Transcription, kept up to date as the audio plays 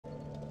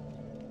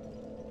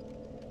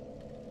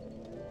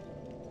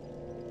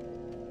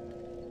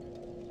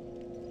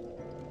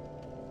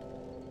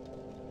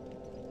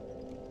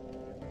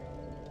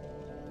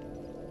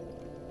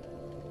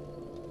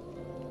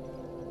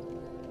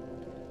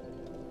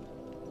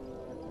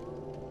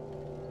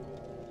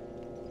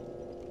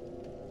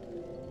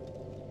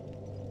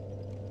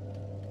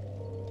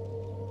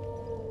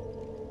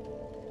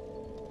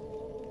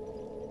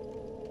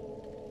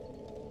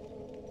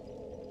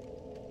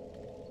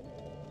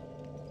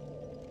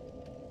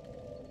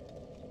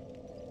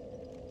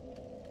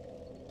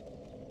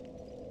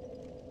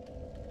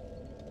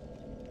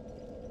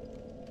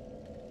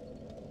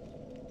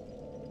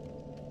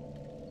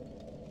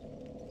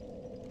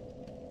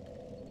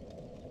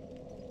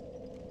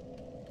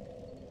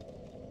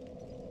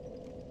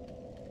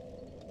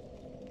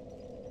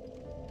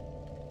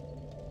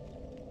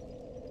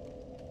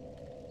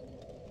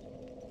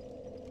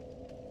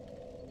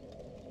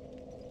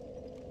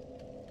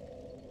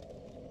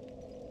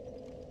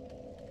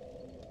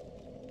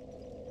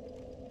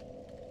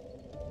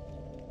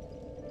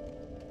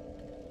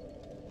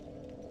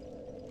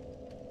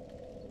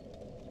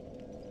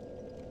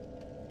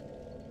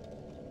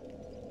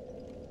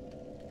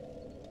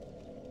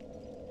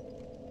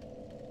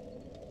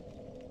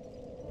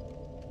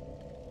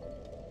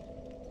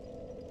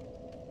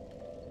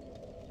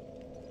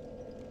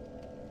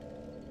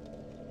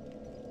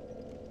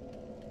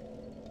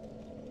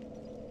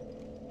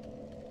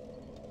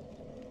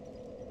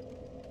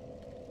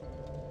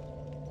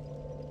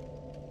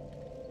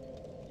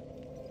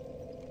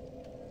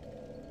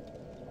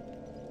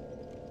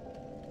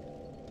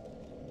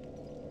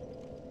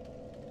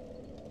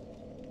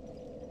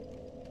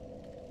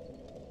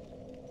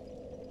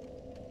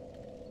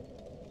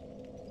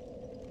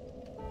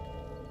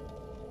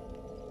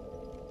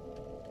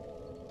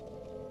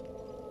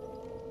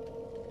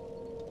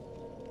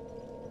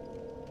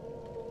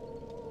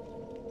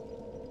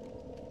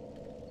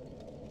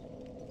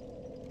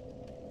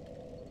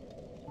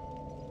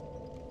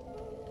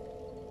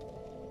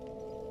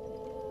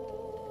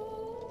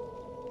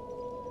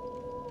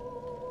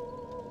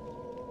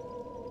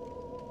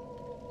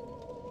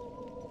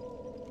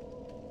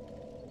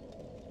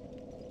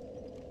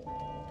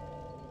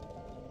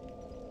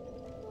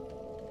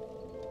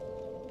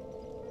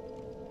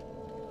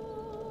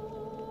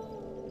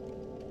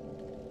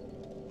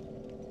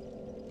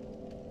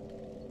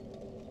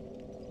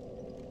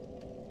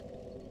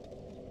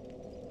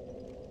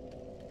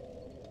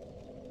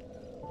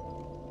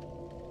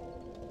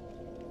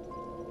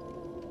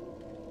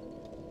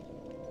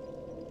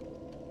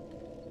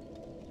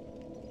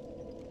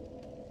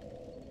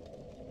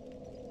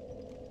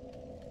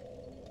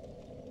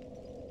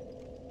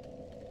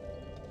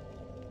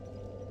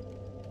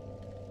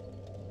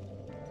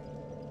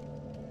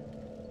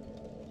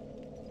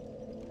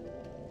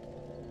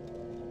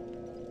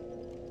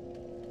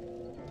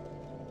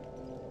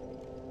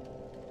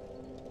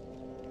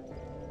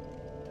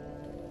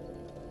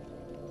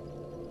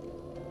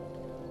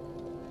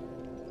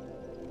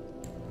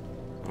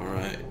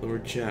Alright,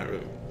 Lord Chat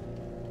Room.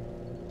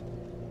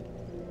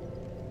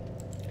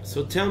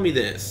 So tell me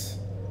this,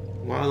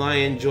 while I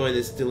enjoy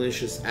this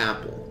delicious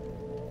apple.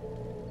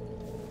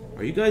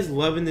 Are you guys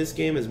loving this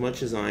game as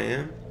much as I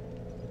am?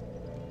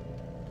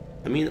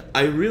 I mean,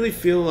 I really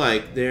feel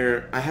like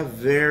I have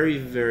very,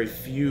 very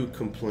few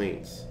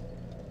complaints.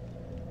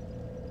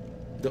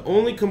 The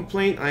only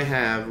complaint I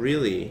have,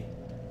 really,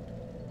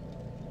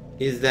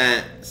 is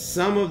that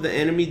some of the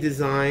enemy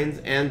designs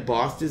and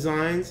boss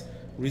designs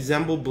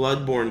resemble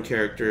Bloodborne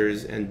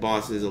characters and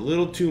bosses a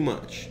little too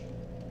much.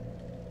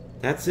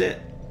 That's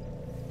it.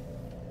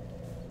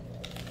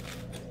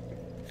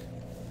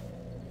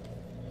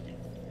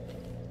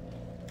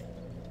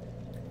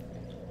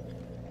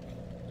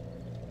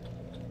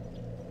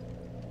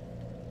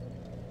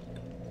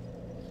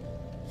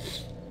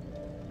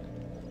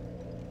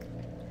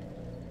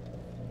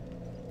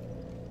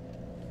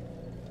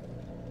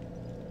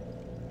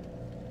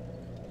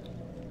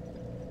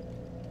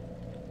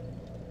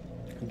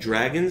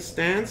 Dragon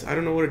stance? I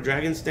don't know what a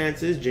dragon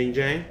stance is, Jing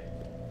Jang.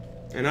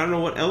 And I don't know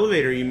what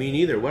elevator you mean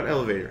either. What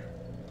elevator?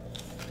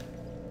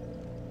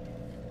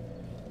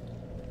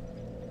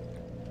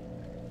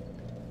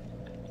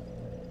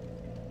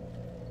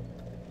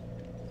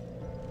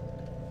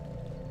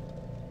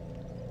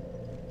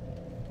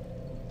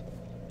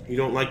 You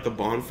don't like the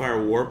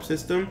bonfire warp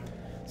system?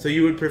 So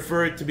you would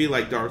prefer it to be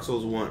like Dark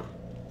Souls 1?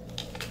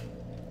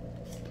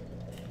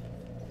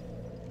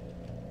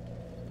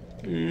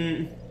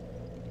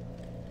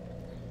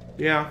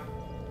 Yeah.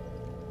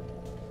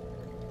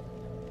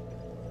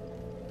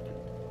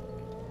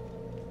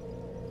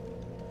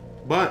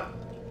 But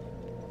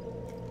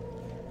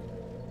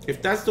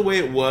if that's the way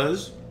it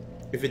was,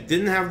 if it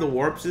didn't have the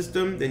warp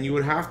system, then you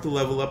would have to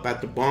level up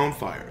at the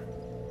bonfire,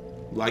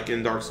 like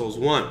in Dark Souls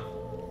 1.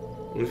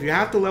 And if you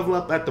have to level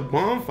up at the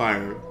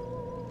bonfire,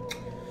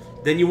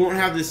 then you won't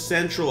have this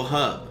central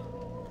hub.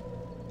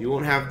 You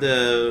won't have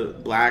the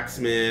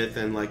blacksmith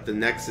and like the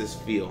Nexus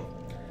feel.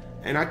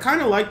 And I kind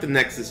of like the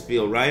Nexus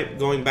feel, right?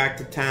 Going back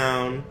to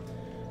town,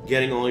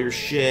 getting all your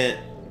shit,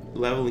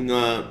 leveling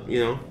up, you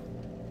know?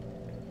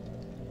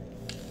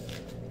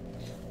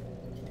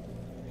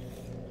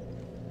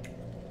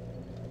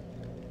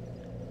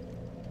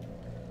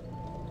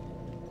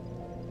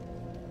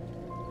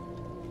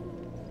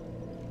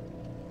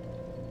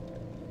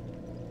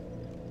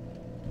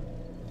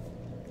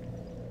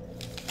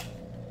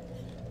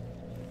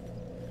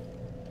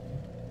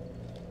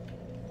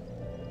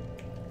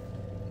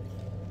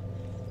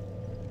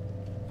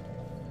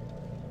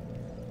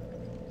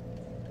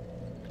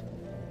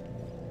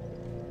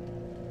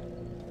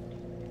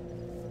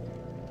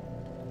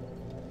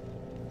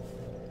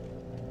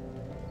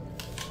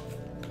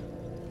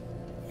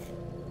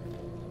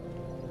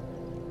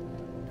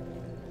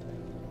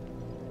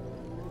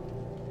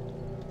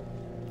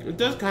 It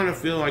does kind of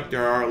feel like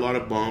there are a lot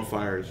of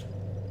bonfires.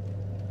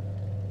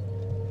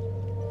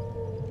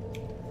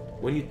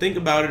 When you think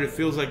about it, it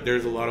feels like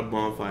there's a lot of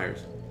bonfires.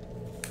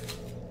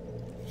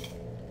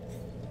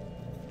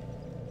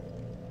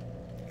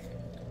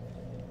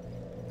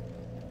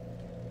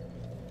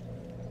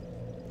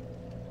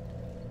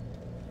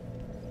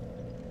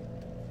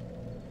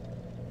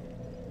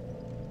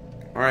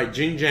 Alright,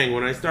 Jing Jang,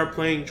 when I start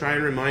playing, try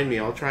and remind me.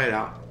 I'll try it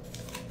out.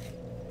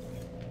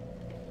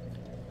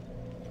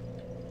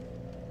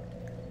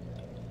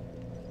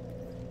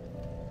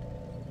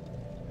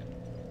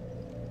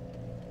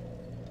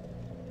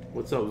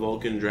 What's up,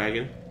 Vulcan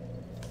Dragon?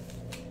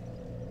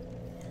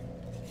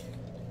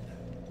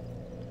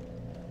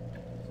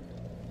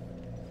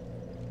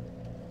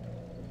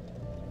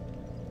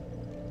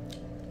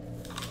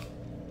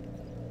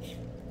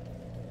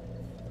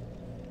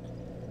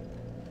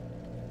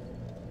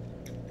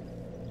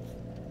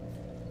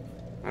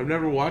 I've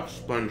never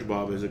watched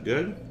SpongeBob. Is it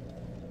good?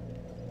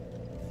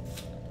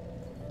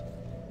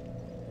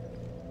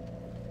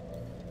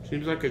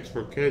 Seems like it's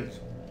for kids.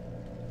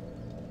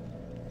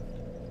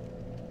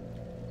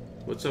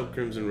 What's up,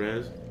 Crimson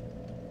Rez?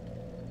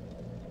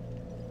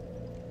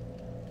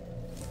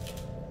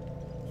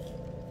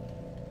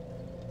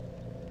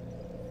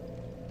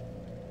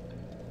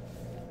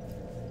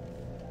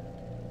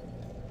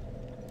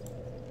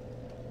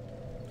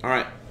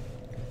 Alright.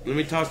 Let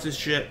me toss this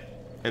shit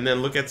and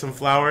then look at some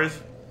flowers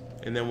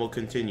and then we'll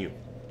continue.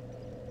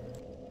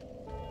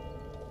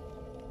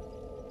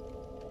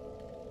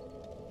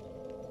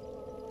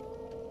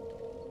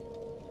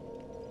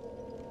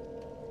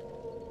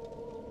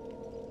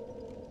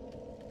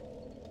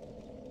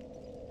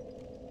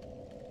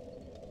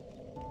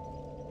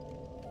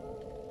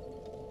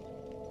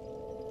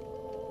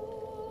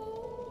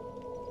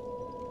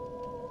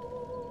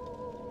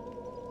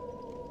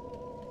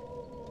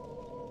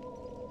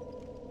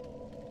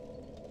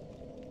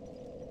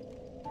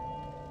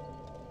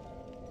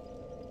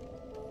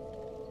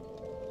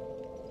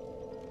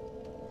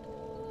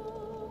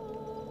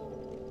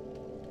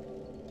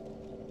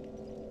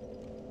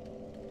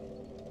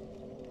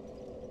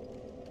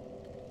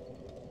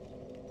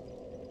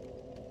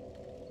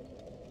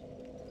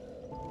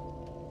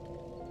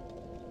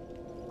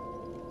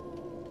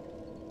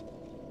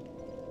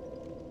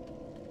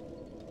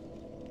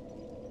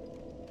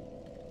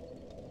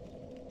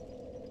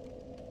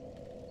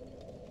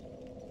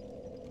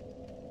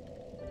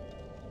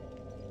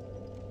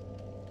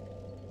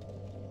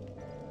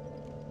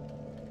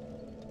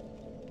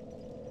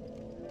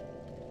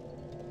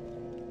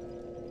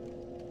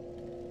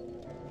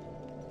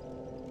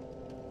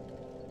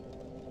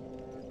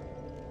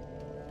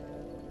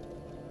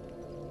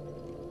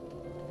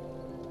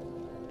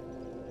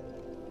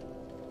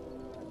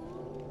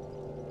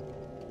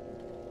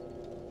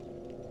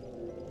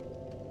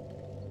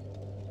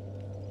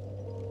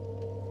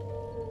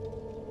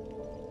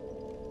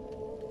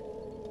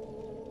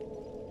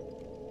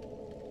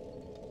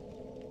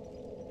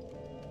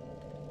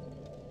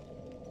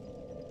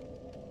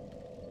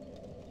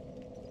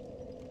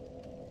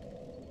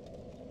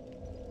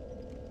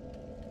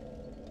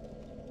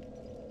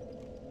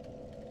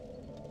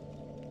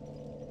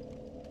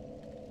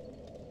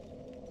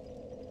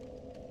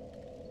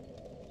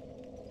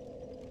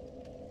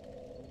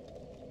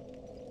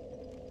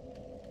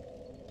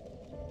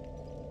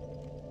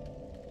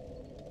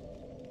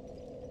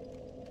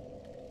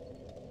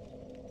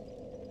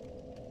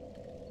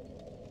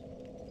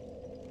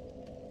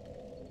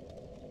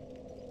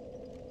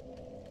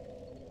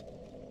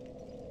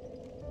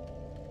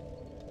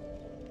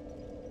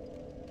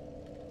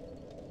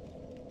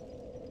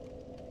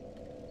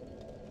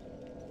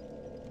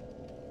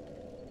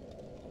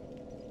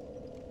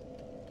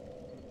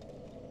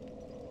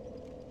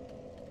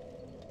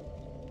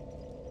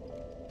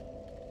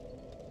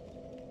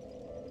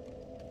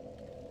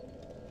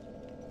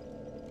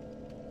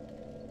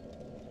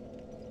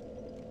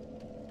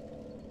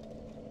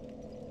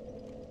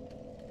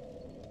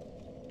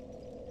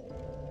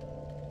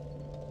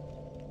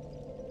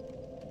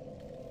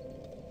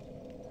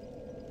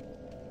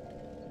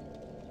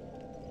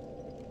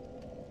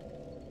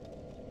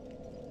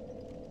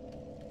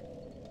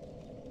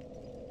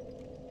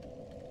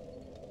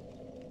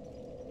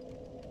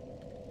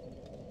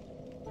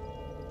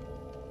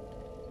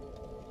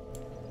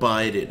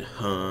 Bited,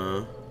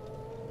 huh?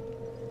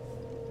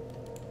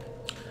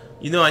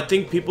 You know, I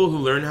think people who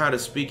learn how to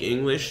speak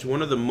English,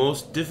 one of the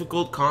most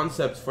difficult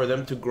concepts for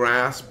them to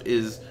grasp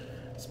is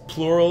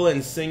plural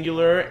and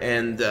singular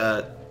and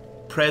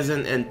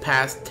present and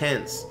past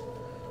tense.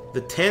 The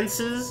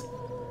tenses,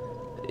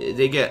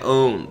 they get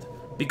owned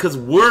because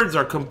words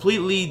are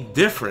completely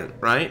different,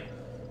 right?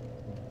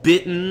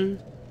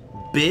 Bitten,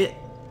 bit,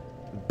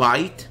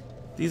 bite.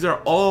 These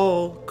are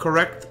all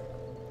correct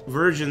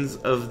versions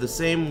of the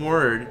same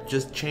word,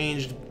 just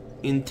changed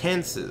in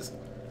tenses.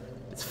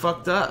 It's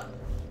fucked up.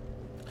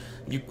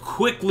 You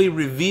quickly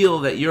reveal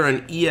that you're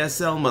an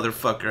ESL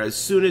motherfucker as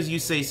soon as you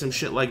say some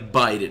shit like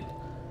bited.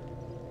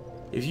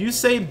 If you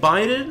say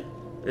bited,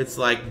 it's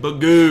like,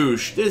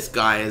 bagoosh, this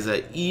guy is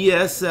a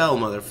ESL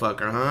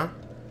motherfucker, huh?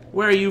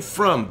 Where are you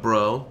from,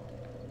 bro?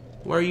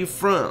 Where are you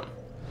from?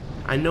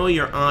 I know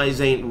your eyes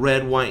ain't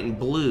red, white, and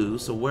blue,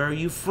 so where are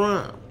you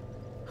from?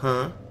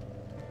 Huh?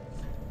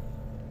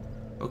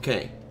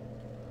 Okay.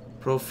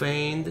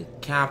 Profaned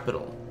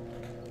capital.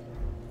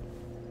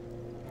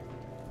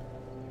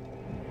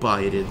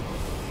 Bited.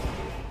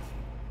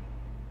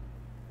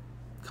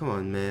 Come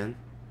on, man.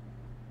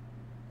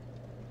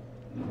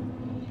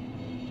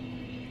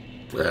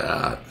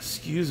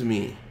 Excuse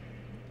me.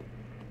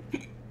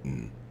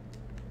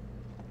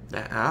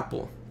 That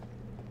apple.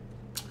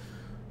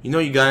 You know,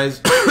 you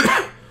guys...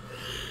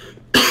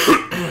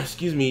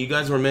 Excuse me, you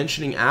guys were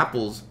mentioning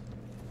apples.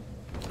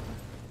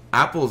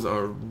 Apples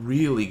are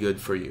really good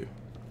for you.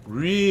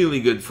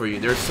 Really good for you.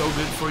 They're so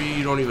good for you,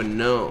 you don't even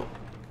know.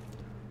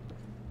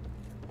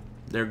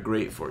 They're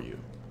great for you.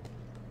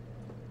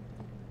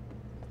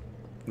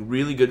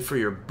 Really good for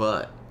your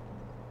butt.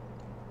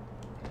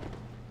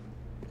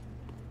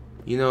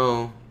 You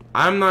know,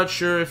 I'm not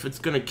sure if it's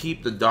gonna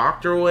keep the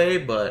doctor away,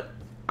 but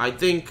I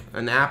think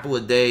an apple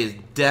a day is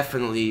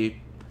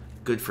definitely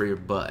good for your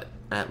butt,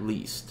 at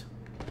least.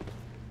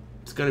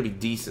 It's gonna be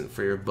decent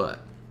for your butt.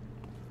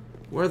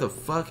 Where the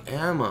fuck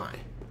am I?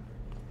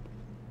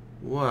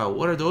 Wow,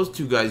 what are those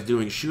two guys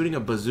doing? Shooting a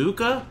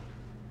bazooka?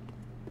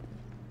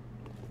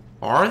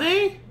 Are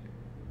they?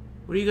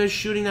 What are you guys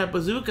shooting that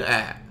bazooka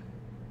at?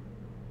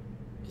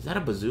 Is that a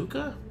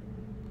bazooka?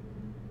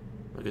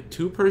 Like a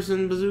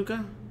two-person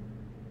bazooka?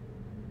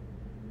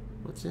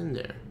 What's in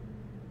there?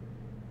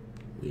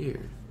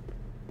 Weird.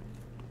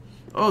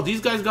 Oh,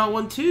 these guys got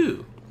one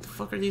too. What the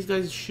fuck are these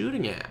guys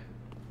shooting at?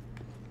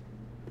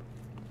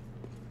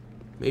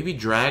 Maybe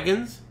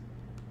dragons?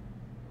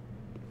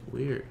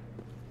 Weird.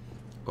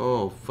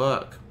 Oh,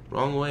 fuck.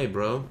 Wrong way,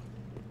 bro.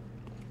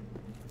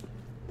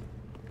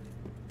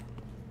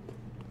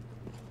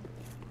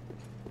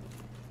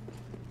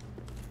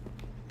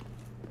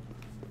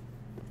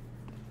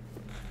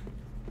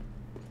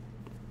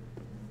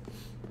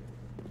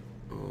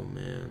 Oh,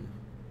 man.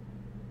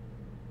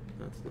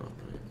 That's not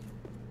right.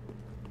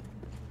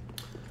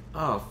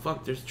 Oh,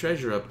 fuck. There's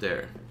treasure up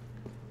there.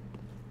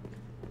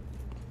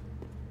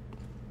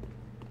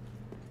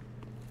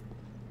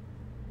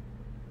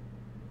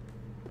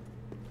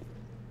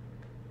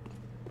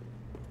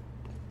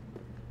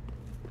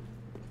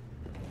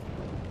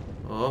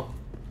 Oh.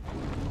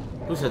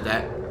 Who said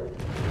that?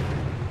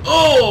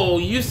 Oh,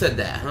 you said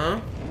that, huh?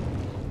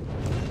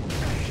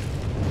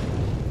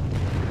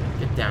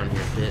 Get down here,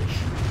 bitch.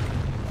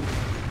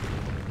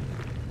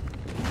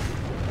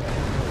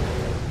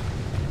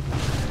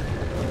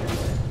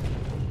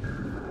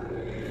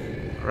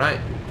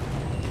 Alright.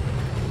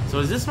 So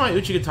is this my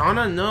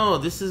Uchigatana? No,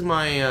 this is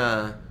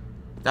my,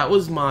 that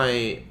was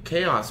my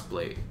Chaos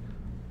Blade.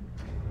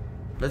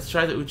 Let's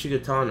try the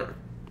Uchigatana.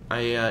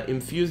 I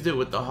infused it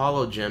with the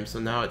Hollow Gem, so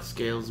now it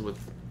scales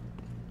with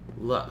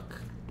luck.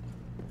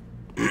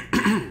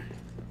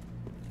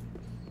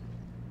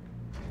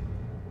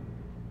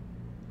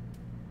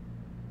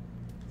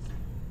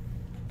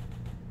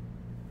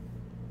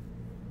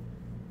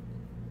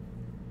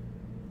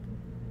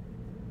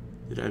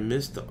 Did I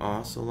miss the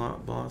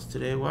Ocelot boss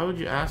today? Why would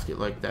you ask it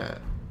like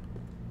that?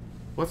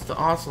 What's the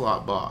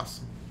Ocelot boss?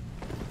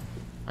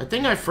 I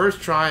think I first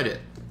tried it,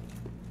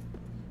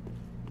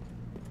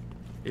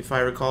 if I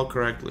recall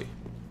correctly.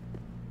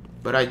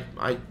 But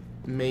I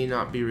may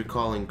not be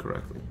recalling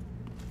correctly.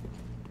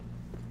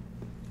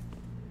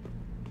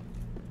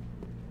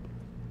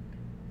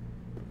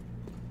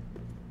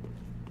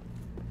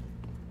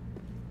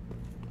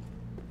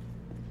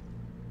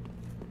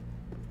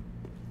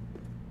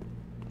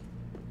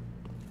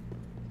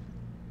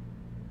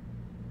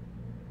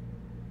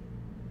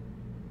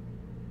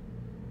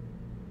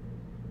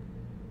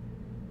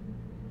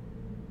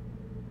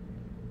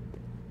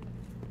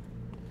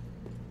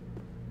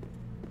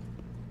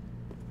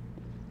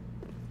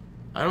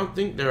 I don't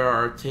think there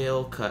are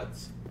tail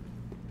cuts.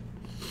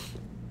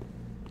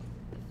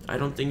 I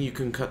don't think you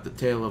can cut the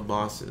tail of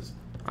bosses.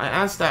 I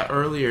asked that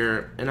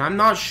earlier, and I'm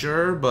not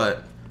sure,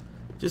 but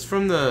just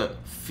from the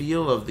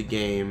feel of the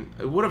game,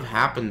 it would have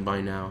happened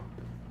by now.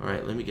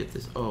 Alright, let me get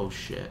this. Oh,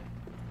 shit.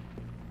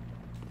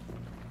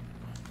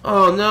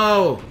 Oh,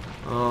 no!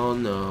 Oh,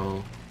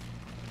 no.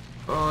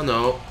 Oh,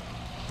 no.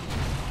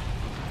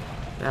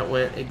 That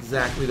went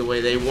exactly the way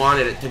they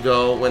wanted it to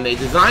go when they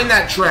designed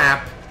that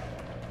trap.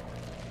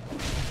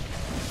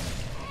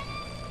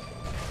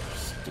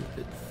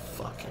 Stupid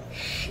fucking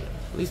shit.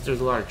 At least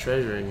there's a lot of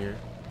treasure in here.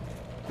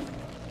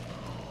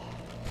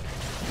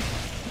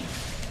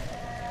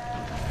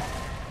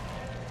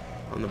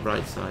 On the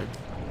bright side.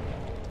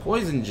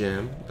 Poison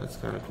gem. That's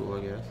kind of cool,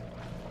 I guess.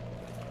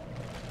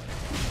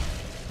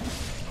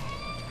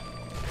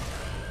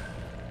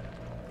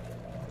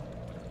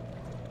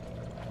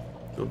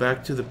 Go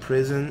back to the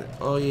prison.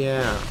 Oh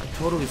yeah, I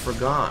totally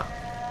forgot.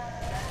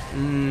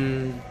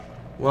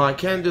 Well, I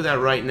can't do that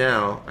right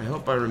now. I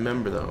hope I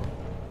remember though.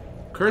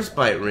 Curse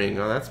bite ring.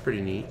 Oh, that's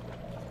pretty neat.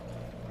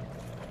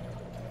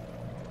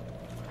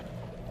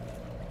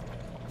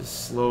 The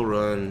slow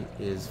run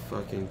is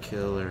fucking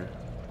killer.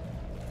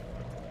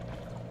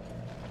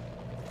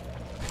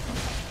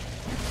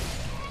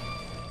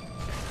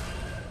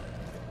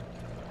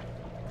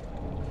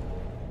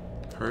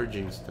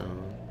 Purging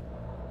stone.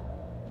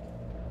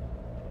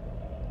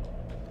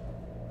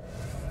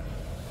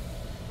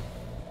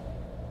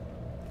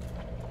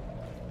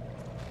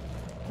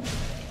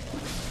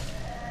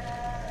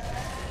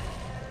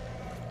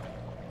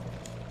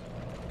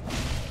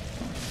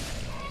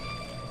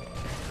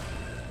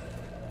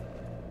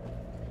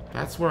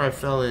 That's where I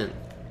fell in.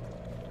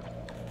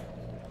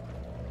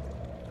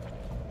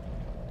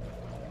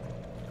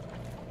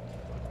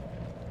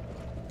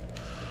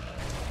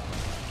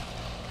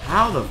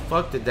 How the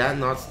fuck did that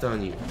not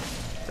stun you?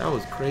 That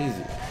was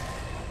crazy.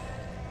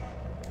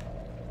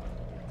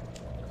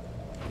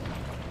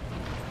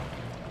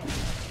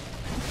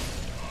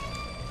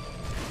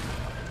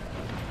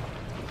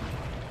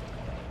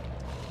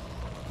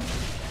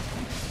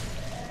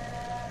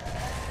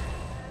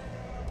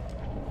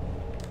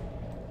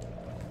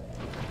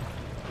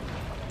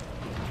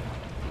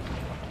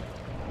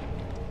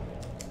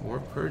 More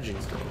purging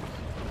stones.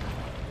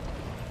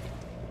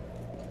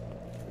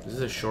 Is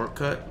this a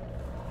shortcut?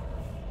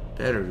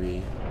 Better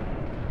be.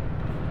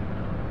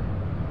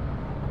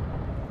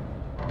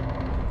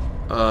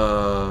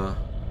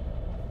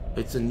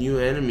 It's a new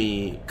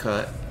enemy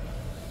cut.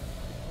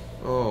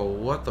 Oh,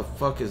 what the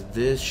fuck is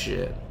this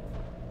shit?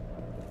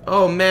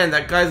 Oh man,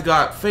 that guy's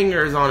got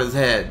fingers on his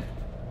head.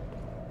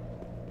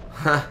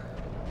 Huh.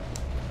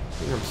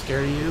 Think I'm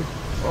scared of you?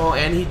 Oh,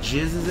 and he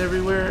jizzes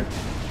everywhere?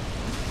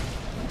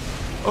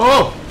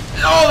 Oh!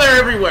 Oh, they're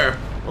everywhere!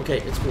 Okay,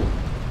 it's cool.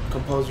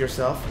 Compose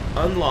yourself,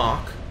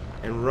 unlock,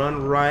 and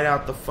run right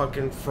out the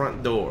fucking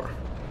front door.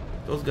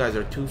 Those guys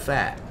are too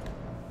fat.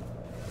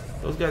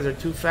 Those guys are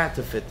too fat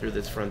to fit through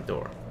this front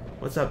door.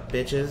 What's up,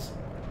 bitches?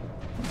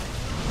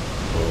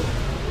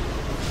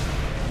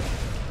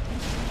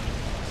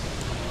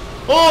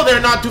 Oh,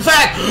 they're not too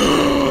fat!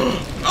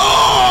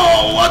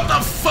 Oh, what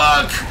the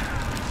fuck?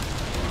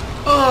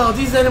 Oh,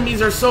 these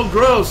enemies are so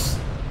gross.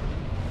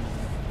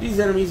 These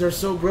enemies are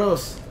so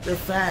gross. They're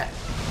fat.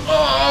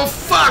 Oh,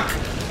 fuck!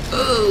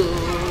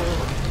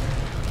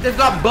 Ugh. They've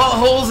got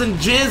buttholes and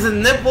jizz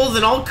and nipples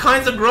and all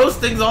kinds of gross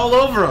things all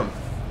over them.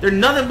 They're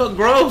nothing but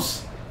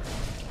gross.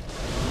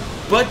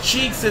 Butt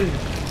cheeks and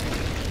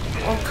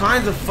all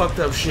kinds of fucked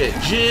up shit.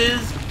 Jizz,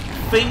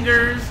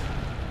 fingers.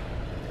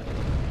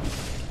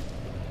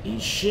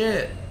 Eat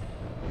shit.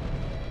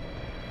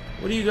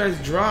 What do you guys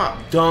drop?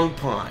 Dung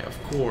pie,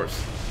 of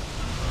course.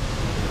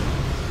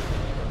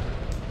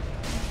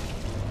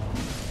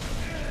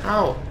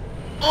 How?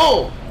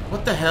 Oh!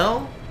 What the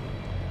hell?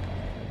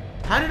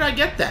 How did I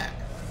get that?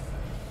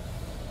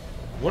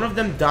 One of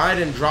them died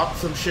and dropped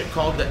some shit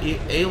called the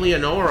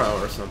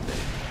Alienora or something.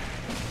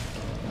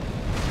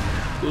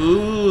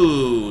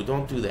 Ooh,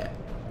 don't do that.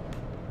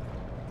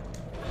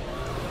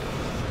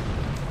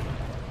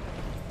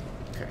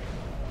 Okay.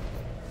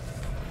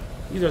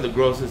 These are the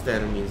grossest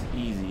enemies.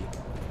 Easy.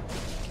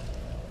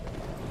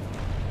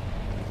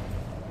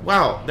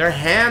 Wow, their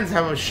hands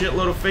have a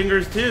shitload of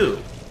fingers too.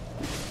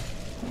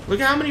 Look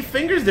at how many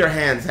fingers their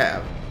hands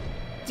have.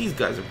 These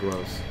guys are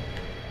gross.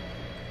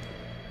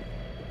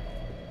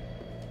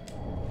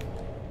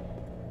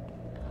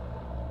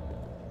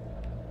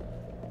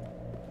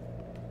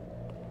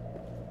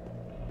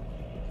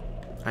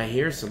 I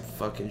hear some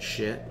fucking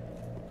shit.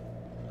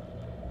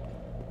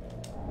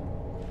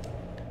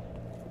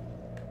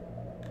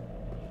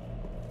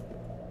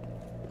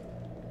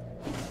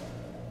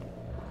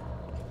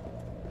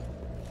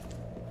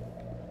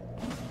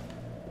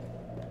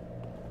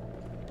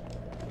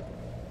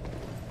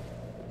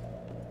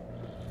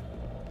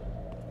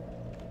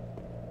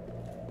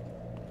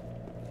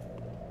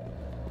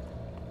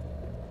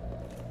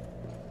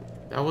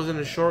 That wasn't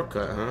a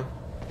shortcut, huh?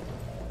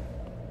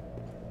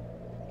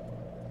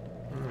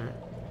 Alright.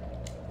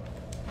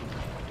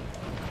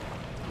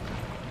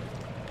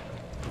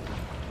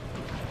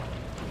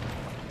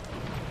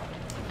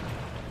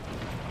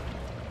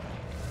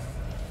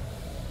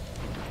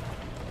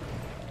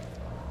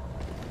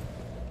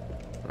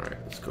 Alright,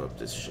 let's go up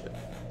this shit.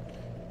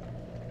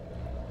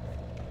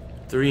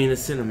 3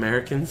 innocent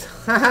Americans?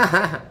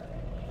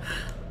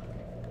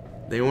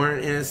 They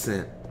weren't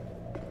innocent.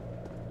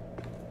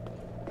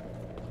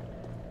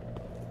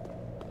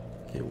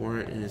 They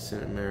weren't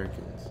innocent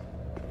Americans.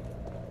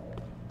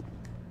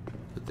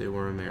 But they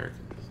were Americans.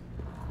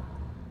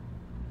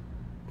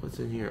 What's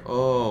in here?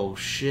 Oh,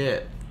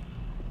 shit.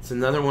 It's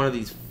another one of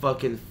these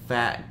fucking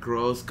fat,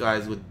 gross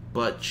guys with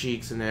butt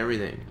cheeks and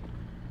everything.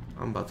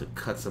 I'm about to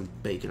cut some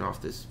bacon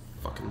off this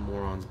fucking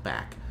moron's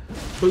back.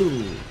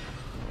 Boom.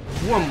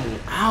 One more.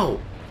 Ow.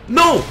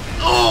 No!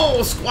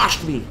 Oh,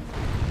 squashed me.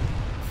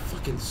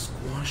 Fucking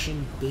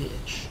squashing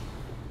bitch.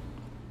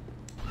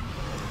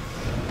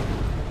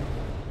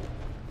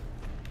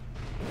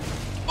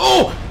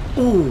 Oh!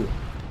 Ooh.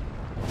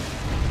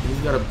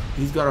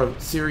 He's got a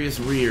serious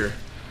rear.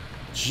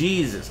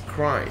 Jesus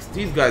Christ.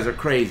 These guys are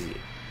crazy.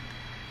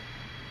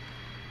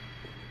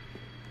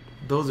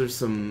 Those are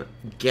some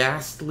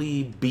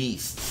ghastly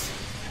beasts.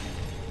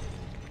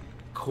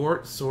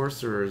 Court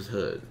Sorcerer's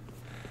Hood.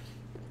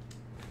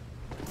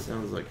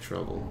 Sounds like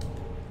trouble.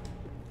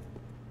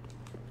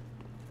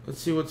 Let's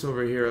see what's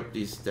over here up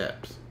these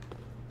steps.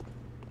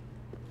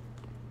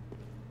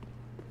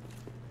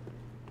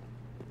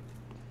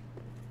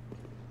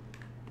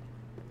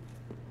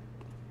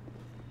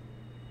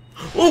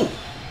 Oh!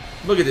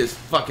 Look at this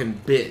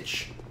fucking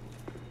bitch.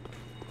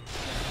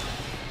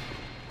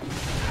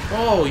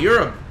 Oh,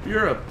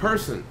 you're a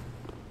person.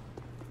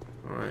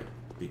 Alright,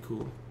 be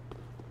cool.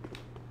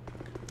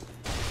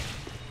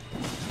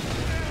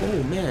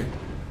 Oh man.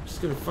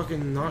 Just gonna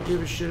fucking not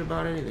give a shit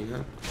about anything,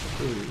 huh?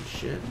 Boom,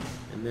 shit.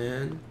 And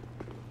then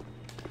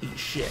eat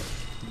shit.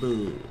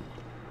 Boom.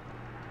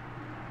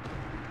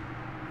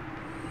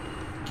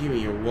 Give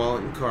me your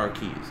wallet and car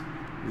keys.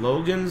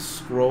 Logan's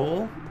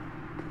scroll?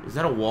 Is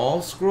that a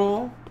wall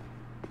scroll?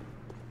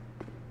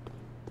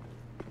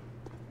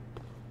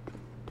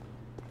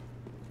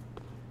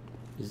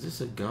 Is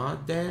this a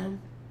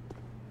goddamn?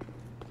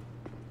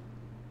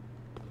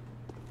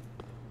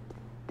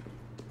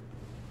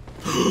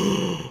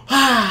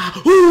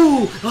 Ah!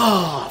 Ooh!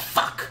 Oh,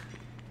 fuck!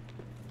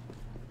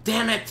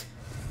 Damn it!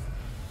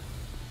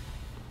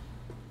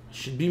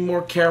 Should be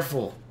more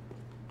careful.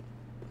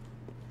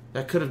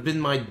 That could have been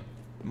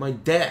my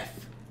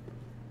death.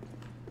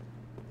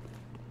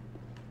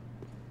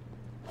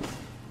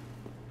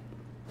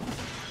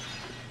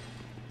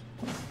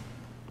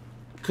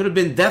 Could have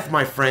been death,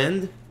 my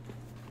friend.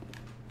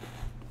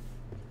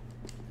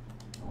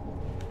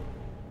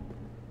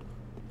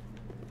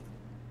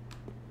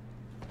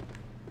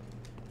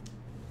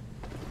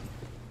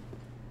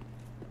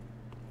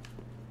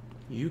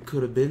 You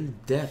could have been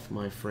death,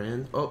 my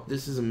friend. Oh,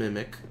 this is a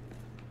mimic.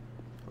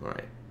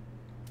 Alright.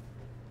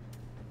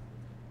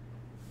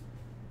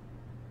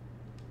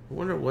 I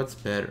wonder what's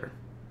better.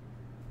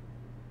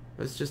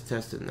 Let's just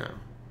test it now.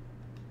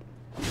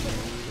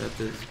 That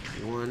does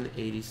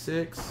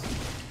 186.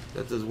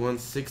 That does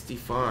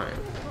 165.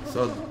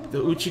 So the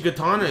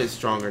Uchigatana is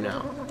stronger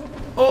now.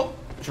 Oh!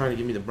 Trying to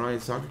give me the Brian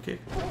soccer kick.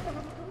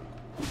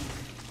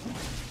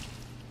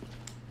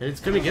 And it's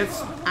gonna get...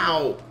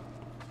 Ow!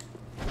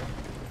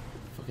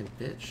 Fucking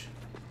bitch.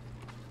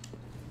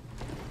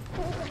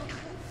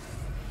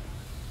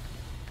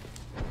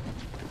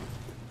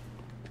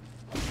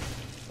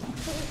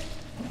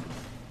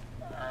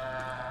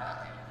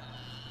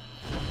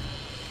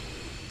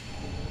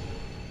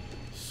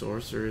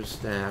 Sorcerer's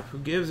Staff. Who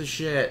gives a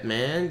shit,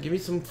 man? Give me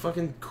some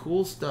fucking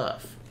cool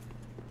stuff.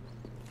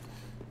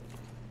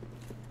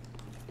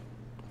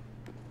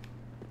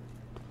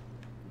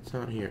 What's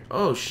out here?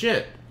 Oh,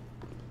 shit!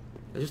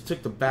 I just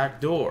took the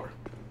back door.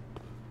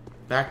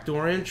 Back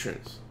door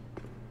entrance.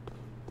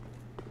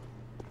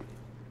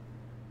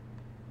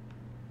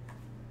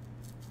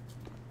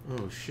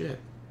 Oh, shit.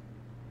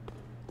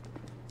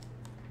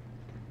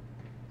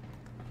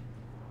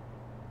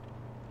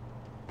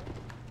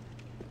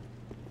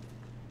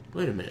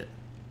 Wait a minute.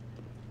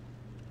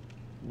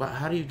 But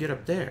how do you get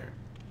up there?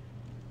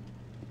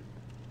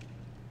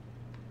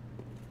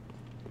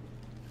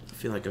 I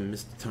feel like I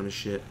missed a ton of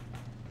shit.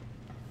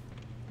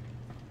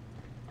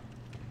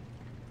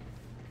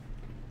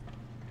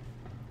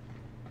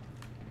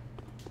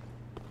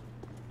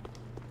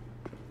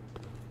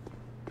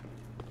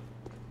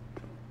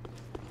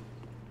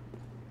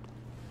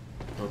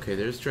 Okay,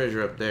 there's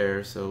treasure up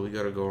there, so we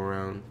gotta go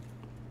around.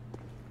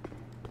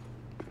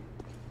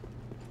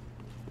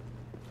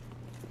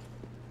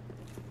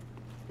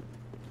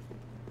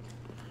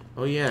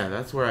 Oh yeah,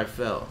 that's where I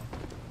fell.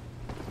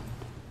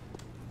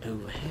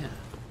 Over here.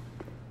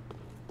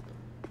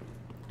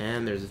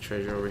 And there's a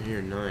treasure over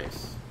here,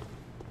 nice.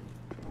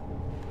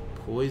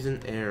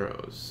 Poison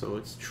arrows, so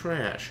it's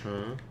trash,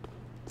 huh?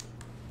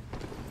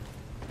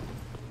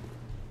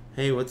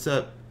 Hey, what's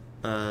up?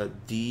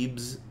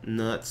 Deebs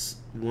Nuts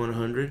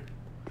 100.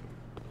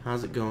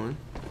 How's it going?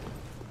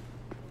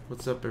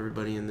 What's up,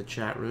 everybody in the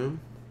chat room?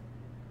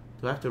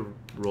 Do I have to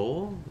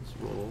roll? Let's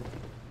roll.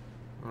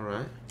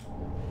 Alright.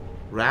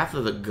 Wrath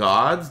of the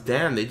Gods?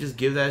 Damn, they just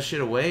give that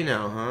shit away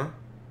now, huh?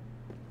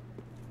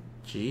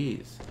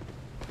 Jeez.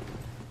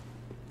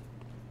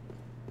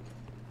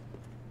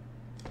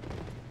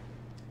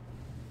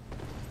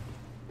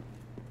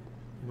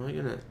 Am I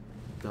gonna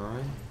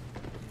die?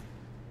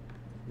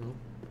 Nope.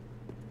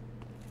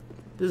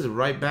 This is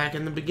right back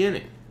in the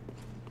beginning.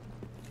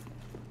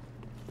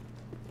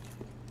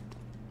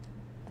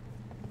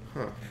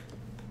 Huh.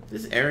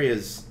 This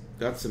area's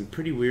got some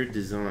pretty weird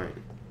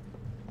design.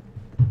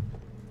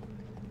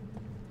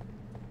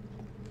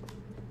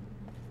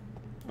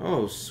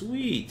 Oh,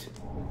 sweet.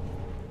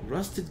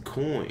 Rusted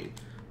coin.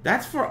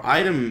 That's for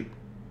item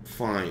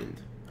find,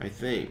 I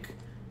think.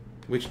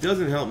 Which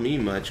doesn't help me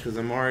much because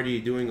I'm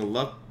already doing a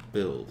luck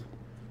build.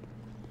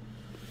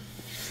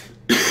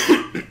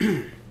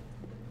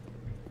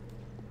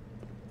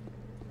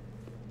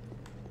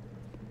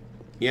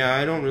 Yeah,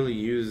 I don't really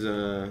use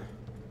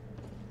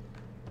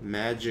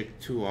magic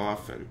too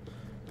often.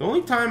 The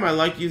only time I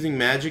like using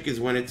magic is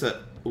when it's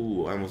a...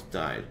 Ooh, I almost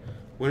died.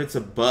 When it's a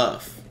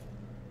buff.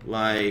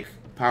 Like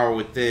Power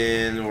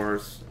Within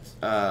or...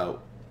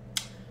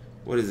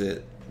 what is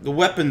it? The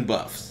weapon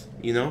buffs,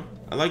 you know?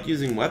 I like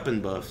using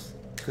weapon buffs.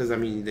 Because, I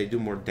mean, they do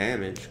more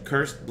damage.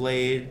 Cursed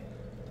Blade,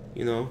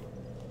 you know?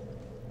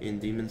 In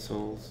Demon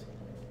Souls.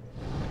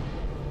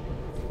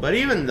 But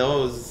even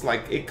those, it's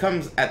like, it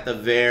comes at the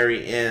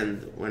very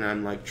end when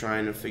I'm like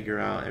trying to figure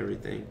out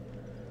everything.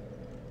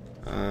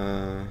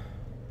 Well,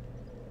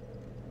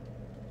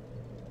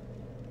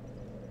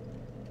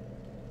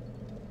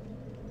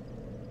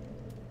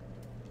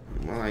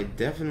 I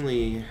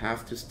definitely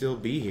have to still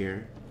be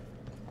here.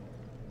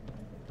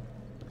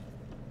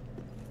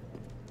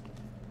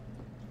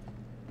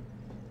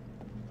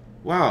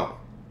 Wow,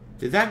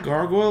 did that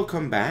gargoyle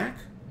come back?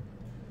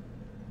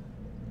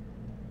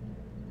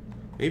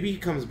 Maybe he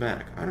comes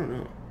back. I don't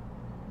know.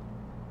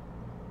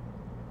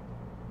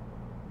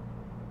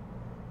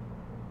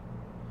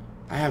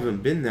 I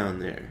haven't been down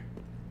there.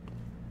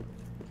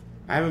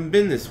 I haven't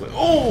been this way.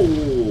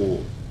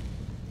 Oh!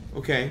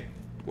 Okay.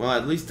 Well,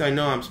 at least I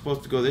know I'm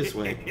supposed to go this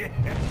way.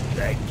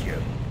 Thank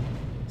you.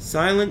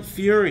 Silent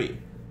Fury.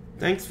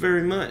 Thanks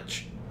very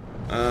much.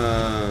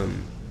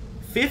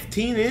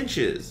 15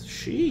 inches.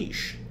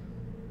 Sheesh.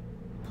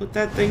 Put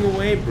that thing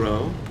away,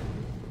 bro.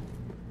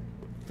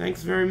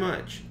 Thanks very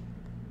much.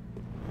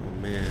 Oh,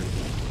 man.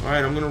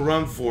 Alright, I'm gonna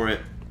run for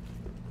it.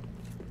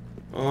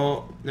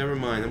 Oh, never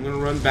mind. I'm gonna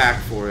run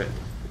back for it.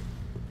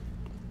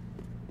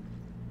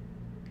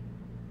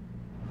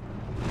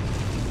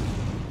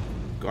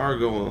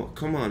 Gargoyle.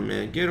 Come on,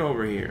 man. Get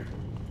over here.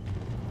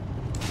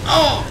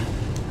 Oh!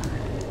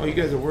 Oh, you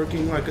guys are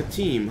working like a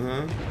team,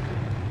 huh?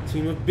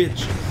 Team of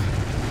bitches.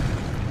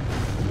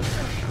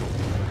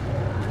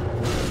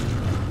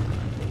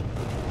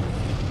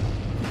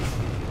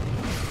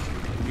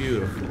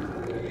 Beautiful.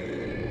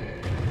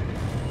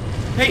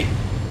 Hey!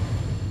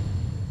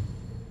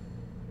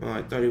 Oh,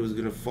 I thought he was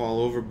gonna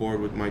fall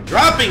overboard with my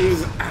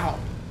droppings! Ow!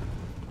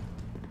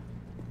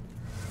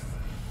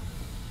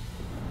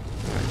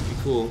 Alright, be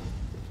cool.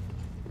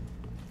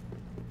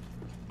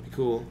 Be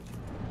cool.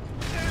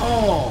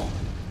 Oh!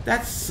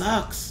 That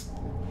sucks!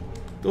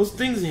 Those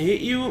things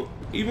hit you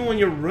even when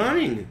you're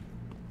running!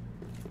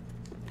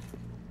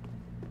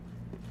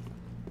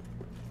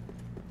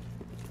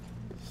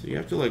 So you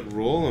have to like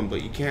roll them,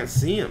 but you can't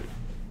see them.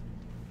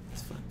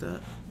 It's fucked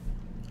up.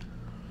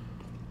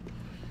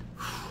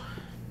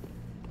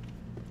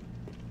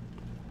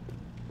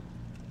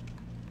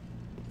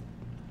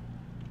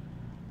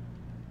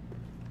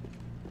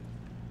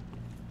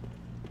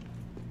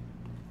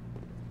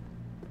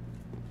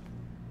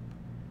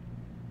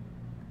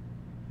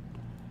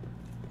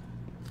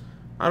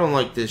 I don't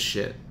like this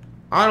shit.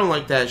 I don't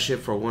like that shit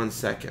for 1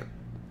 second.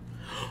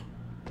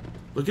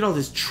 Look at all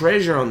this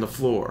treasure on the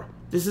floor.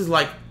 This is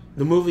like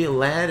the movie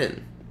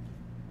Aladdin.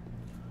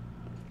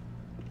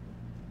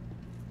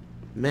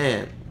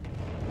 Man.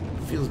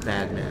 It feels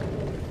bad, man.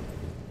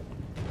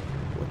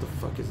 What the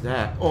fuck is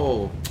that?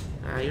 Oh.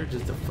 Ah, you're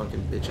just a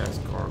fucking bitch-ass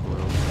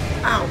gargoyle.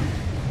 Ow!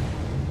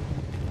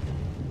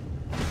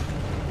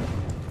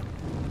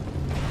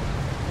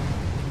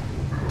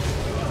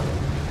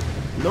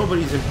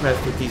 Nobody's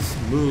impressed with these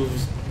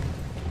moves.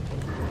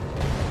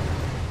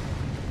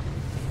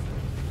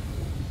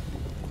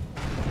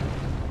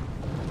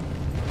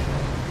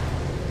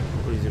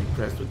 Nobody's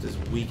impressed with this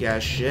weak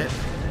ass shit.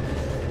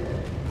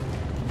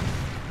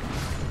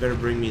 Better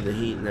bring me the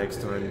heat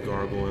next time,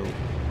 gargoyle.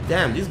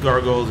 Damn, these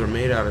gargoyles are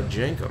made out of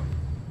Jenkem.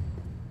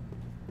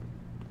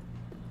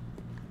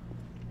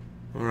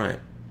 Alright.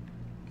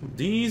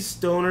 These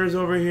stoners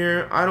over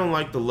here, I don't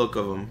like the look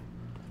of them.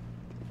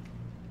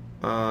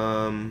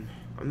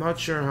 I'm not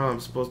sure how I'm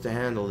supposed to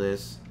handle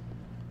this,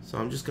 so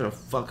I'm just gonna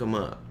fuck them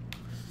up.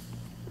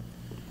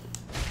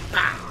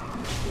 Ah!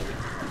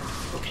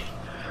 Okay,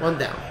 one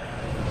down.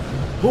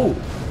 Ooh!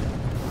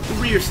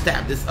 Rear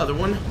stab this other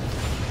one.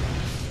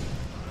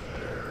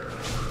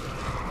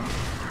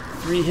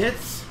 3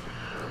 hits,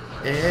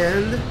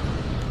 and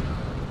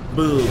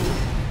boom.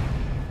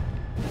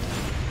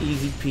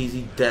 Easy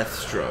peasy death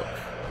stroke.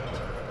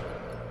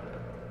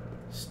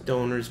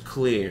 Stoner's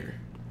clear.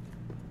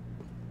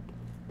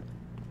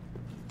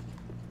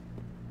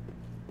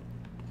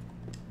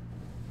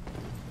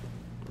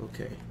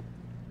 Okay,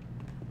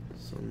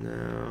 so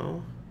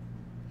now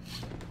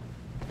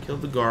kill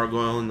the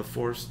gargoyle and the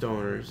 4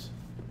 stoners.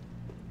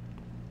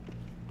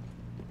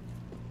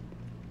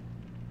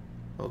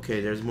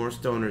 Okay, there's more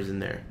stoners in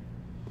there.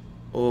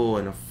 Oh,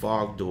 and a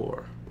fog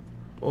door.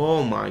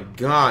 Oh my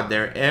god,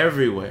 they're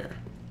everywhere.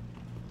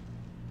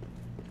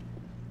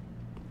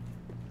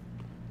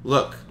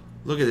 Look.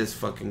 Look at this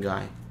fucking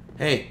guy.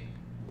 Hey.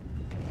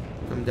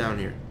 Come down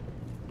here.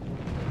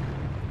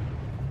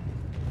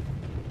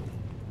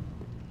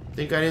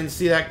 Think I didn't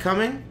see that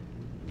coming?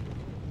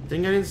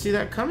 Think I didn't see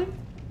that coming?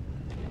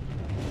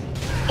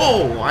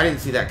 Oh, I didn't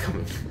see that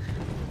coming.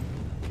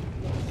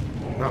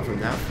 Not from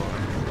that far.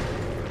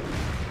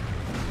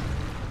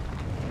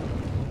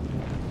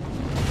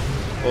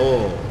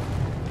 Oh.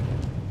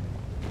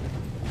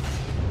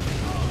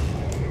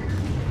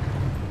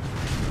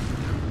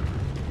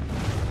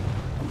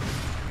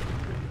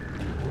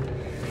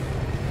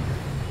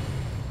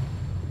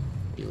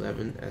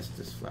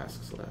 Estus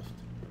flasks left.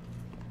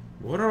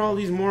 What are all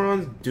these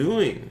morons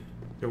doing?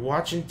 They're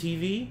watching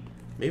TV?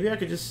 Maybe I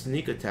could just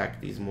sneak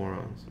attack these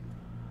morons.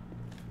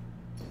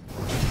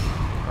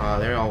 Ah,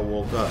 they all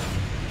woke up.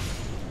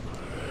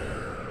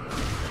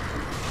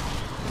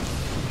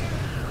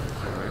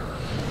 Alright.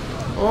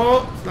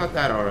 Oh, it's not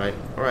that alright.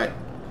 Alright.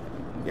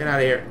 Get out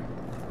of here.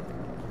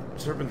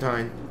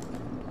 Serpentine.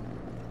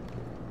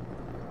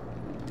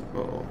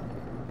 Uh-oh.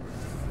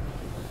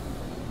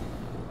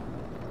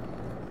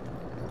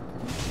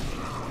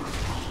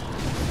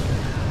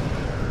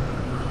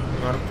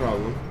 Not a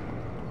problem.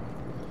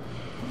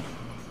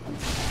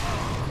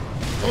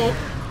 Oh!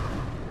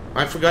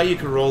 I forgot you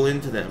could roll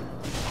into them.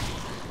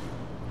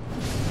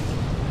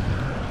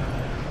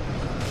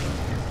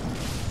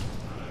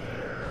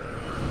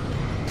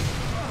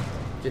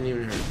 Didn't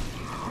even hurt.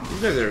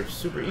 These guys are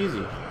super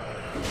easy.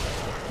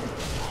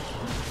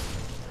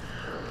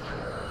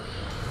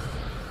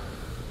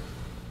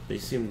 They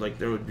seemed like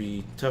there would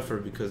be tougher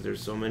because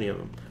there's so many of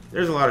them.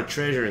 There's a lot of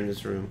treasure in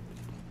this room.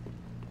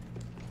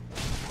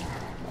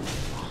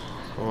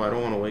 Oh, I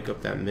don't want to wake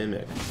up that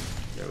mimic.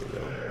 There we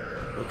go.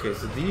 Okay,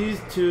 so these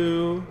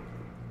two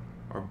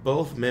are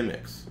both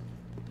mimics.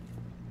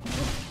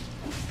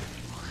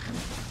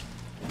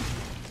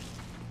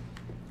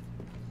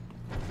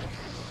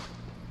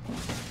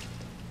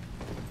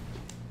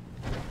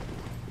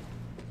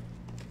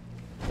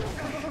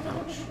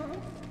 Ouch.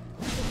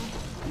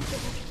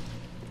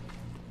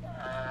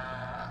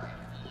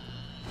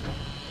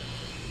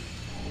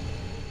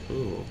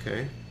 Ooh,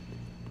 okay.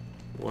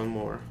 One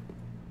more.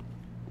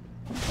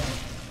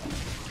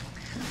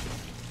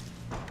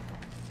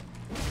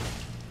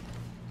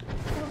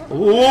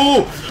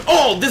 Ooh!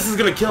 Oh, this is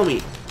gonna kill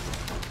me.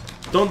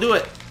 Don't do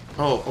it.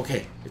 Oh,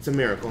 okay. It's a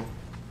miracle.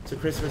 It's a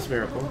Christmas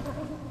miracle.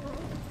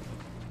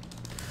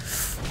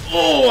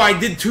 Oh, I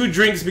did 2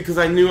 drinks because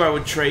I knew I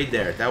would trade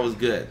there. That was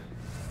good.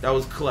 That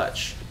was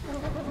clutch.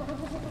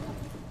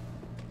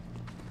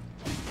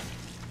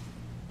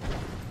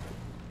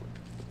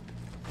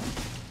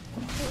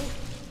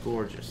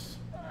 Gorgeous.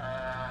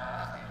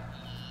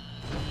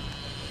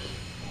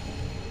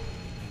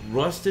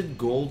 Rusted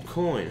gold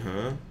coin,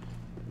 huh?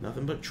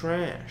 Nothing but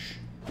trash.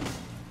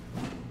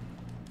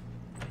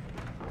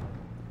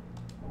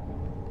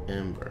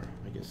 Ember.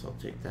 I guess I'll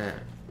take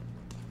that.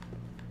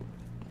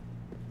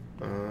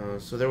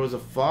 So there was a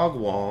fog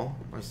wall.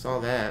 I saw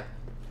that.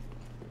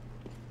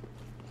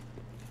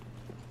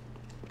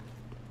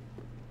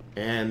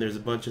 And there's a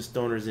bunch of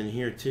stoners in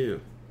here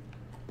too.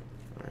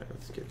 Alright,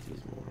 let's get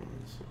these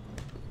morons.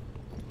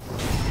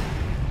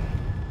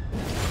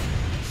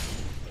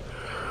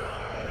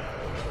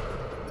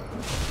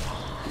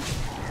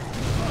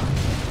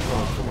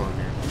 Oh, come on,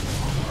 man.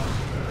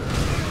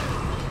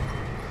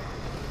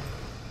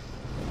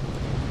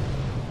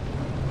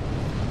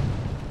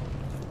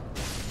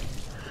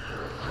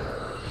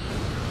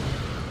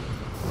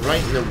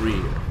 Right in the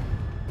rear.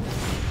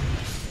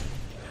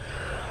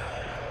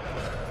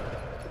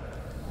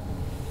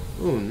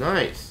 Ooh,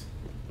 nice.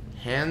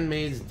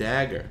 Handmaid's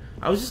dagger.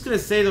 I was just gonna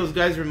say those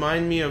guys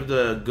remind me of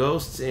the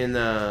ghosts in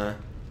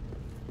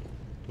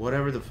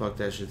whatever the fuck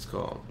that shit's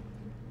called.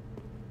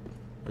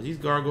 Are these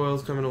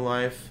gargoyles coming to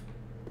life?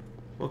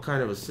 What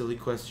kind of a silly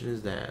question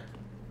is that?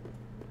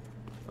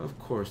 Of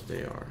course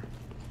they are.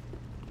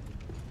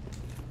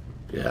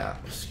 Yeah,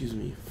 excuse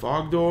me.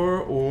 Fog door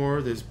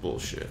or this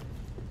bullshit.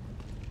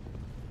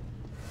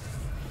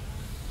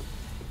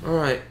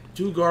 Alright,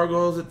 2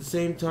 gargoyles at the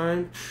same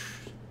time?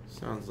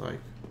 Sounds like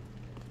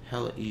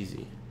hella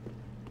easy.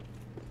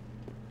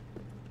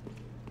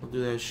 I'll do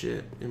that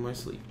shit in my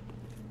sleep.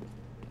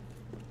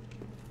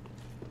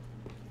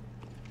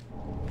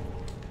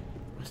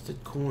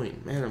 Rusted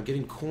coin. Man, I'm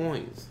getting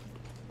coins.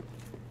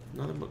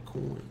 Nothing but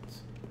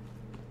coins.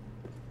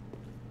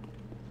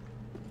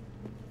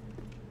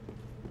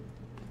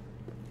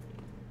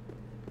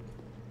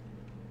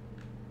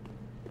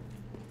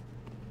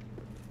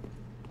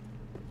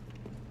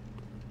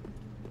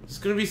 It's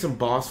gonna be some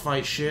boss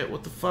fight shit.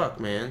 What the fuck,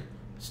 man?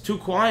 It's too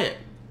quiet.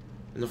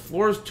 And the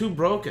floor is too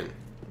broken.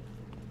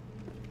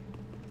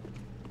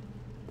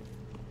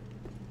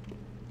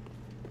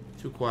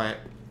 Too quiet.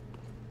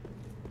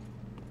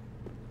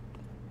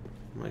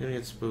 Am I gonna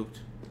get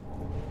spooked?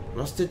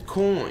 Rusted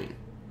coin.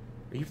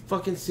 Are you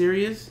fucking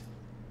serious?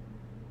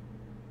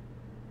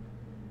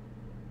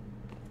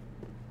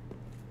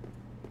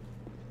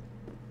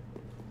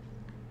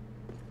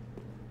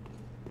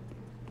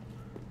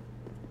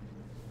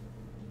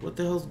 What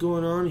the hell's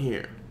going on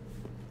here?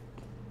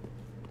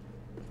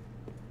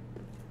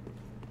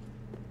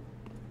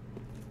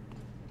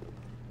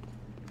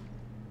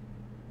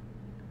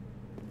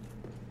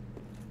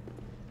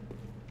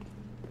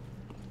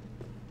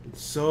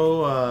 It's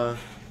so,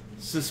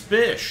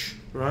 suspicious,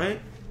 right?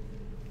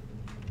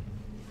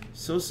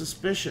 So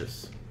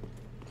suspicious.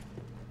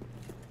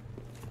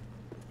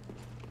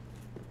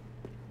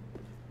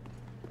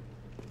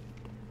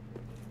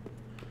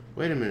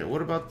 Wait a minute,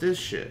 what about this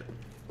shit?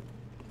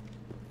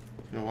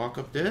 Can I walk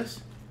up this?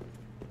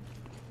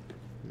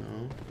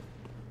 No.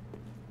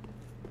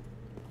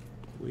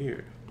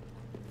 Weird.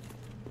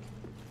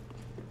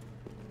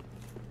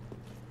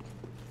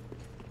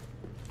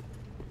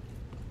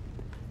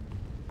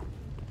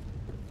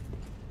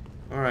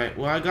 Alright,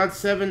 well I got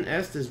 7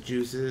 Estus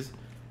juices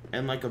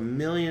and like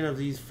 1,000,000 of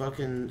these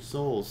fucking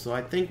souls. So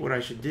I think what I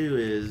should do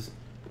is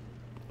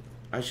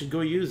I should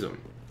go use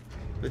them.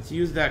 Let's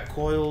use that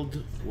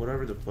coiled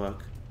whatever the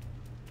fuck.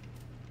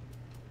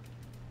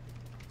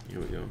 Here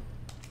we go.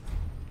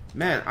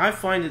 Man, I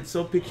find it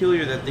so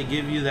peculiar that they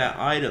give you that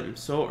item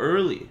so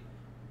early.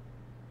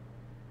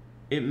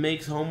 It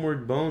makes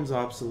Homeward Bones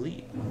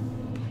obsolete.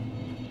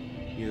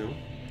 You know?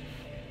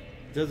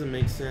 It doesn't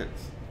make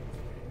sense.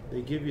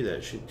 They give you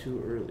that shit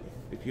too early,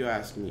 if you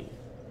ask me.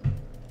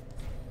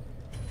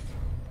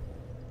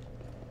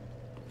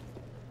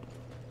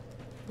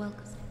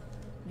 Welcome.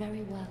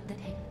 Very well.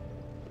 Hey.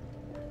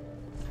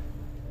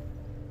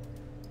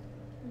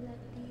 Let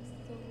these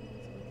souls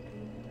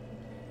withdraw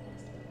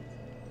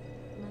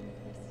from their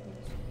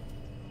vessels.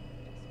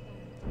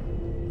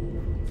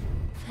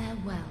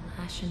 Farewell,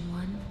 Ashen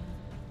One.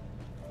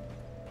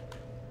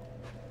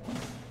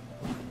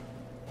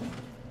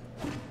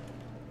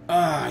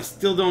 I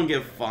still don't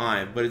get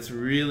 5, but it's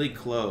really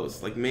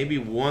close. Like maybe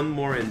one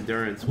more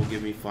endurance will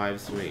give me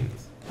 5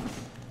 swings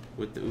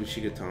with the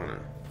Uchigatana.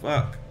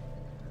 Fuck.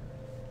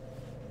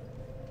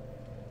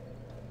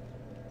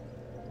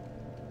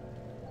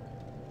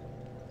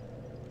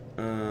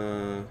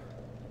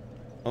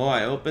 Oh,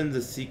 I opened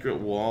the secret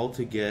wall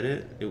to get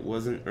it. It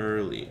wasn't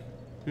early.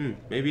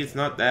 Maybe it's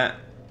not that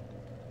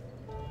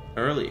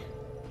early.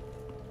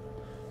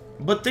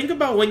 But think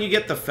about when you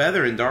get the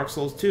feather in Dark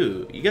Souls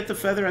 2. You get the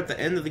feather at the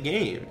end of the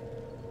game.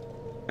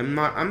 I'm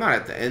not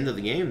at the end of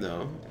the game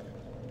though.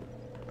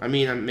 I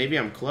mean, maybe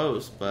I'm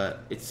close, but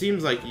it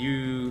seems like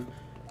you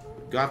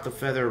got the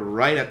feather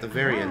right at the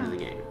very end of the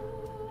game.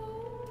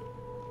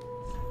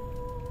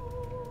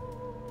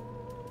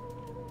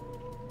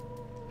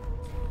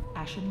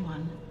 Ashen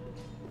One.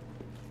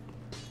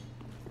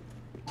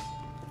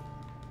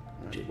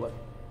 What?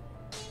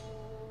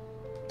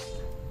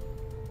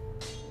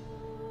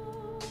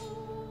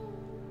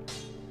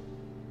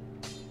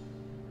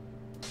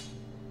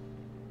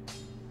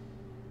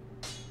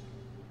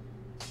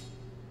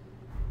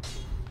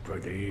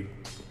 Pradeep.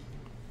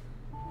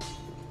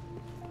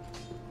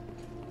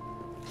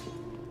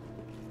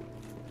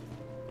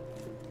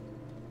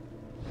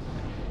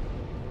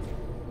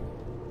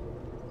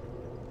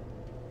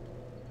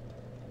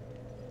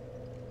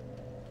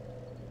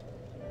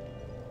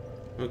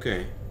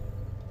 Okay.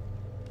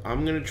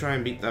 I'm gonna try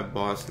and beat that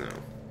boss now.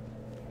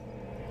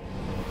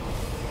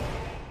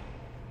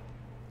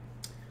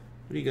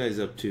 What are you guys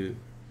up to?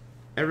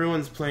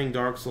 Everyone's playing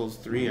Dark Souls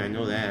 3, I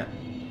know that.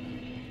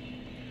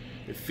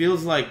 It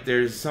feels like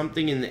there's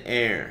something in the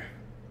air.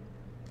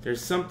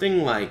 There's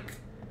something like...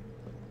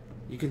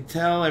 You can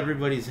tell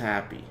everybody's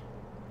happy.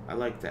 I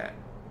like that.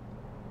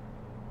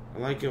 I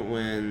like it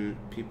when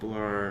people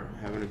are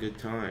having a good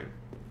time.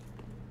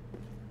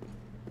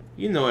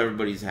 You know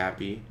everybody's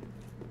happy.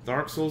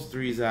 Dark Souls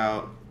 3's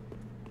out.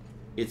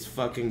 It's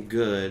fucking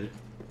good.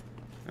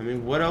 I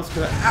mean, what else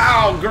could I...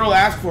 Ow! Girl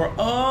asked for...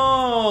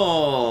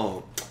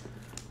 Oh!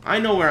 I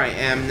know where I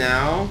am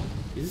now.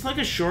 Is this like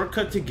a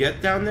shortcut to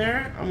get down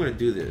there? I'm gonna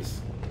do this.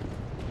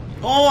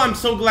 Oh, I'm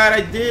so glad I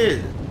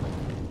did!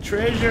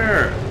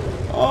 Treasure!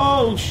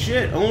 Oh,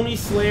 shit. Oni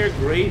Slayer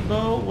Great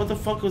Bow? What the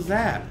fuck was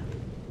that?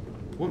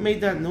 What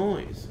made that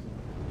noise?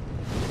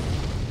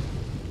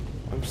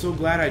 I'm so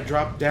glad I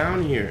dropped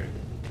down here.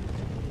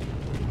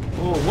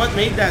 Oh, what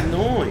made that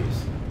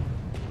noise?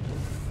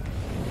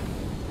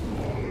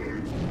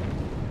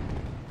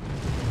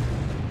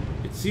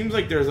 It seems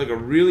like there's like a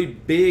really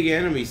big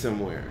enemy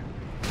somewhere.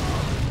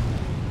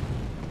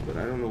 But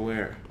I don't know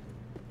where.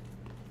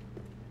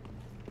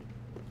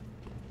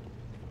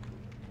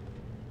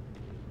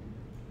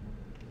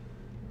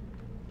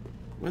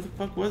 Where the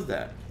fuck was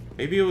that?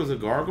 Maybe it was a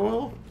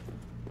gargoyle?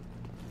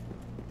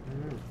 I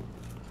don't know.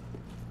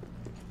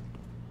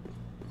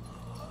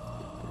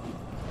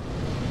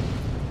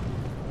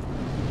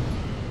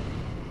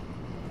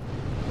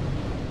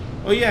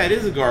 Oh yeah, it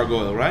is a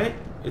gargoyle, right?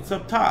 It's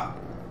up top.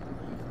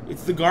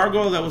 It's the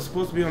gargoyle that was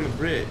supposed to be on the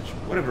bridge.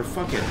 Whatever,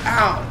 fuck it.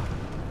 Ow!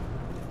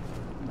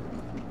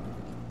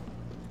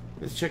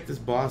 Let's check this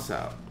boss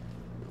out.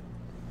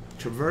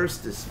 Traverse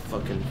this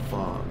fucking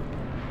fog.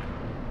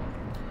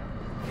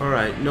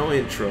 Alright, no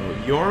intro.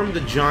 Yorm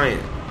the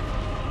Giant.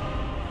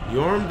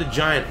 Yorm the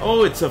Giant.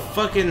 Oh, it's a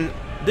fucking...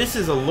 This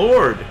is a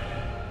lord.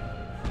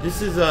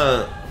 This is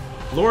a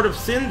Lord of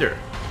Cinder.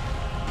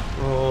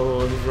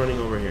 Oh, he's running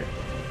over here.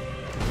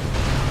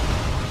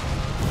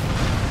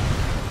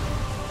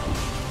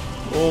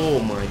 Oh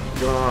my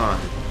god.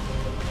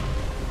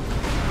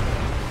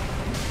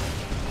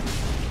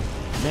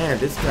 Man,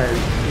 this guy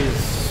is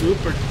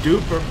super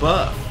duper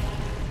buff.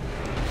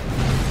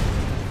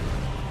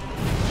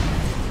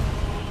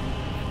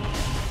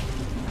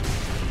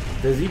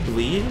 Does he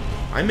bleed?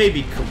 I may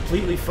be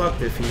completely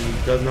fucked if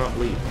he does not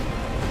bleed.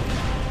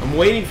 I'm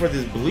waiting for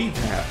this bleed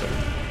to happen.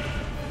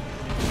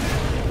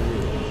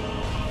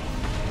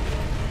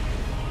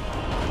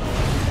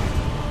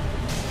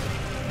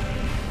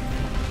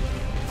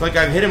 It's like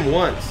I've hit him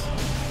once.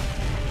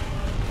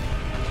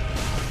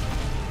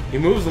 He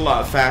moves a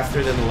lot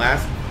faster than the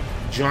last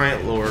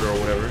giant lord or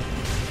whatever.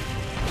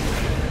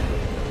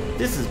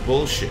 This is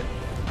bullshit.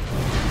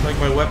 It's like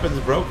my weapon's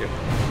broken.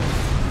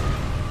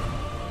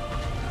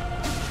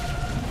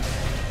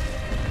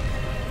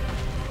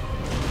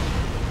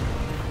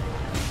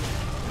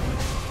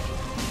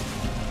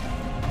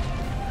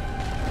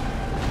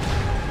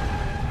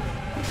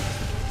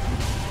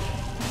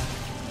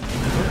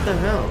 What the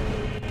hell?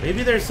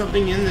 Maybe there's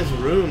something in this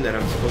room that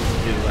I'm supposed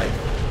to do, like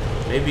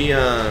maybe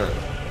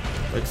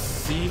like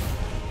Seath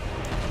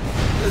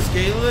the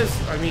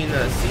Scaleless? I mean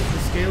Seath the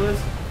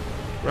Scaleless?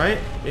 Right?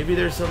 Maybe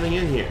there's something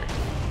in here.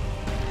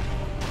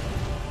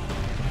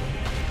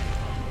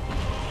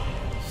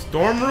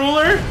 Storm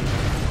Ruler?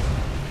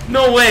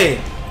 No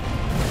way!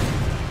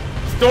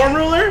 Storm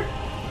Ruler?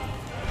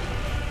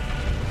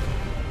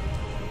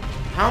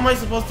 How am I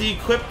supposed to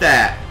equip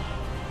that?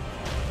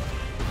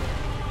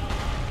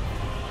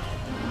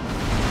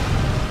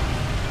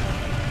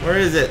 Where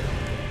is it?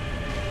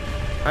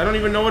 I don't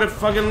even know what it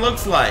fucking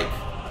looks like.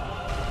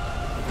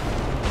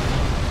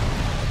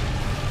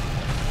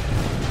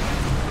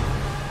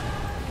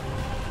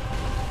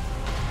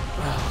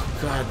 Oh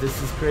god, this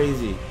is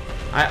crazy.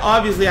 I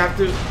obviously have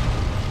to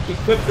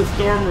equip the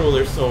Storm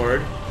Ruler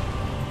sword.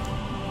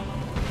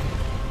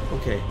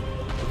 Okay.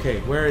 Okay,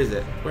 where is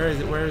it? Where is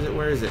it? Where is it?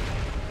 Where is it?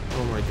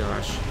 Oh my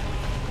gosh.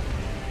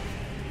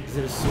 Is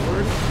it a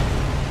sword?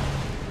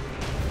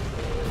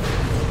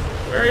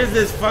 Where is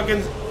this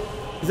fucking...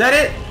 Is that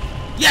it?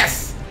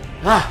 Yes!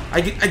 Ah,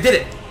 I did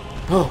it!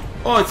 Oh,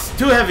 it's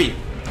too heavy!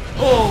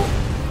 Oh!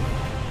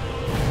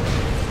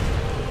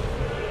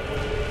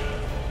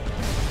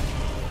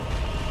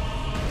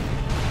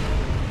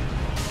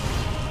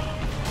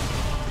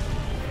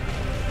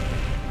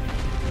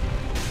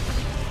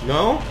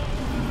 No?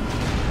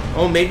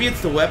 Oh, maybe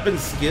it's the weapon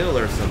skill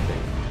or something.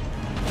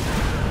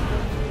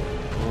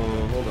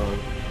 Oh, hold on.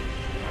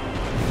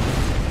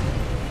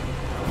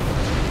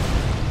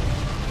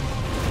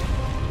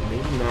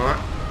 Maybe not.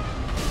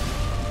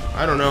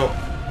 I don't know.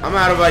 I'm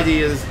out of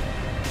ideas.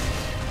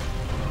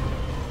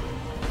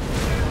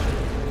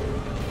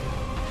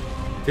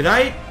 Did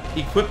I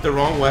equip the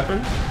wrong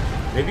weapon?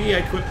 Maybe I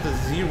equipped the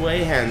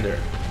Zweihander.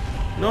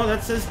 No,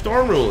 that says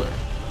Storm Ruler.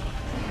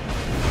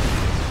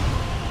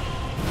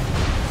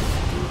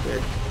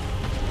 Stupid.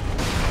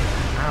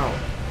 Ow.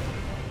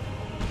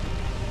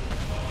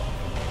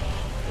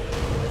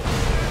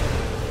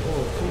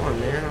 Oh, come on,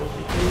 man. I was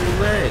between your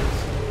legs.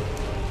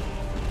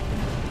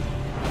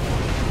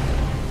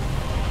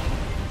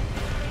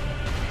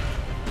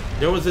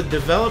 There was a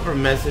developer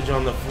message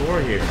on the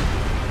floor here.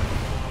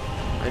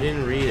 I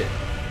didn't read it.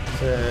 It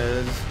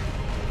says,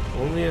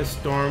 only a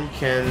storm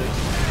can...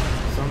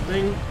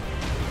 something?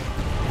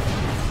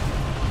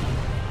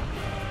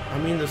 I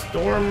mean, the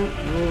Storm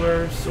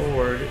Ruler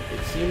sword,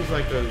 it seems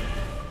like a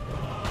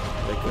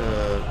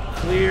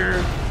clear,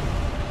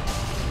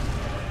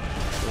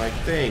 like,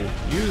 thing.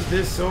 Use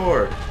this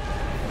sword.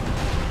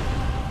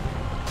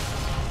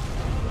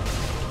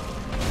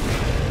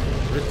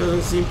 But it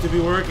doesn't seem to be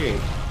working.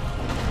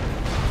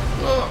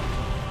 Ugh.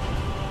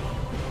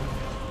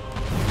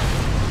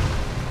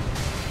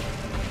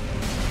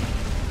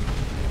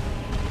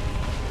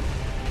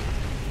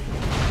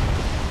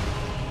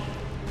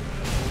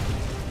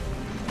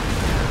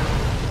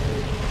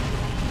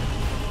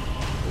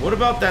 What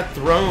about that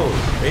throne?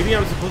 Maybe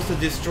I'm supposed to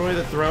destroy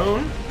the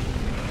throne?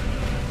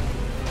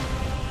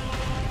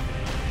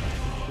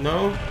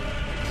 No?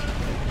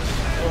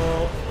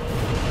 Oh.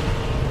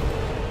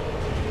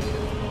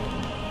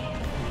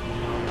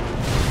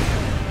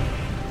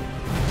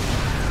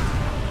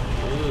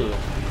 Ew.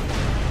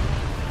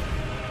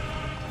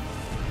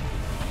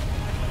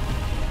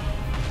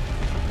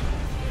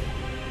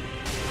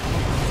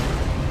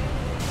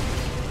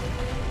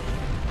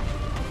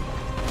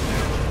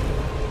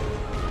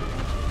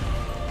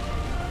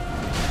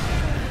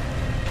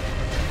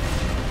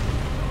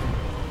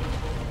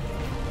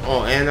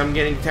 Oh, and I'm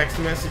getting text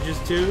messages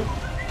too?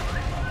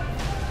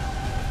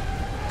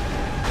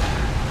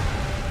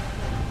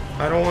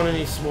 I don't want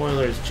any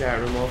spoilers, chat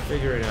room. I'll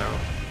figure it out.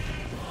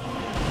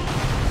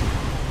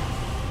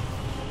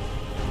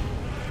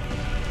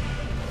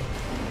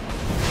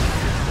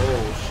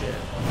 Oh, shit.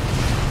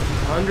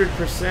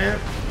 100%?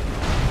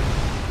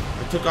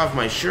 I took off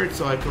my shirt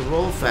so I could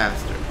roll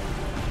faster.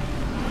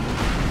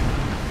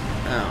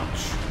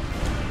 Ouch.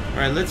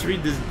 Alright, let's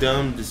read this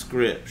dumb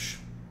description.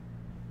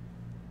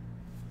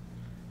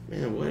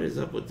 Man, what is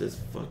up with this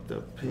fucked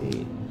up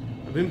paint?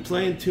 I've been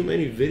playing too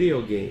many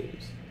video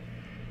games.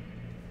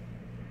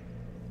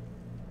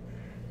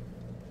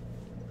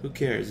 Who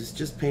cares? It's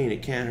just paint.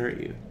 It can't hurt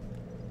you.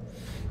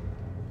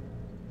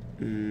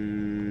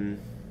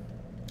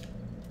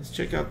 Let's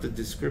check out the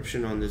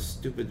description on this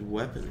stupid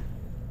weapon.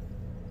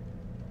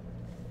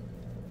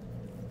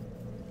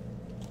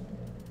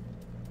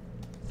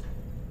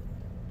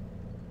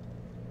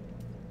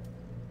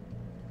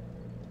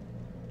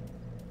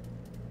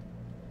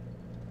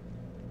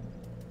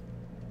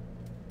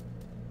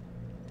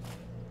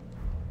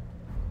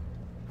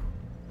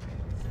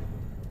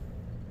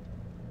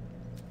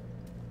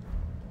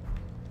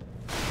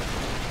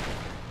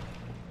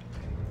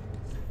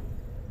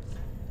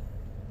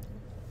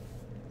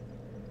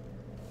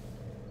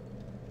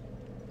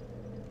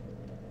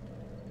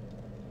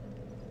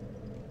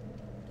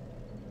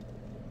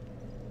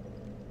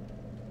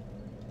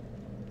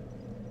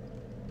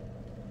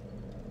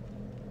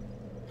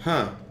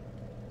 Huh.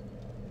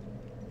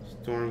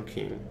 Storm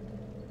King.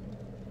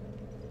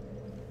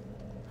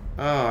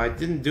 Oh, I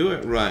didn't do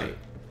it right.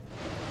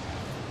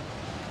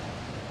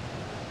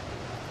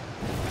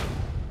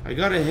 I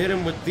gotta hit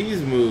him with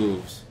these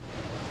moves.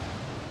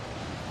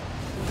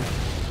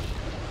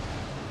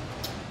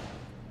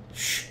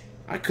 Shh.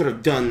 I could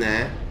have done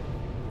that.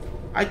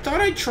 I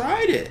thought I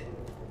tried it.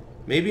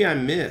 Maybe I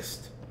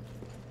missed.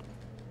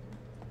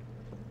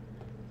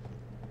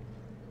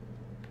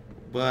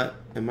 But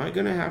am I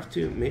gonna have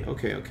to make...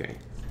 Okay.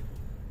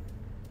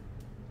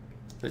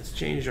 Let's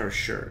change our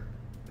shirt,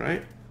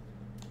 right?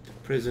 To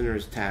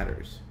Prisoner's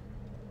Tatters.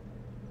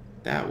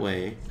 That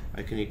way,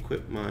 I can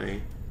equip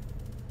my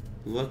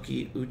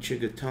Lucky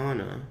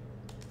Uchigatana.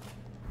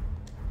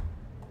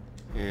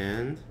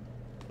 And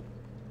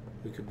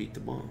we could beat the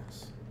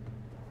boss.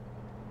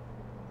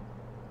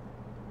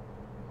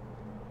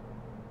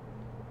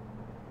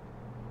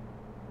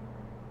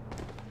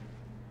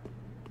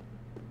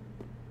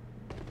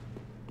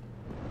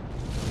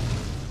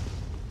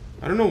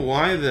 I don't know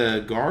why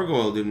the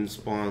gargoyle didn't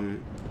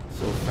spawn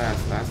so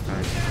fast last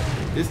time.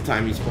 This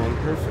time he spawned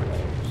perfect.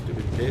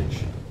 Stupid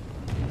bitch.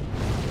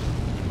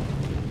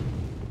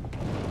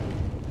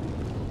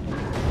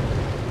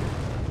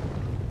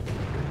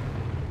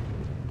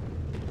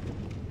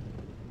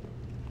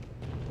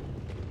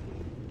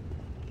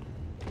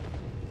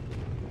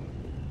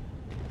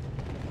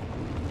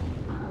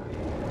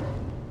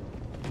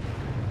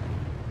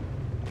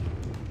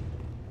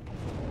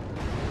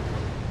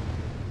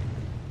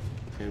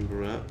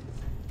 Ember up.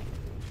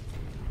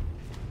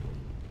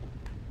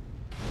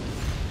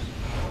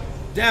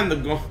 Damn,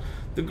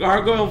 the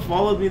gargoyle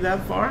followed me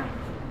that far?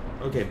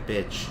 Okay,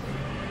 bitch.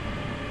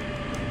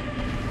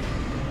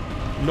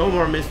 No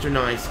more Mr.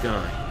 Nice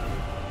Guy.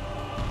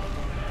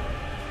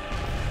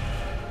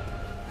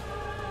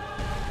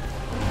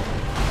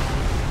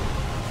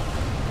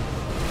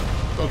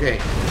 Okay,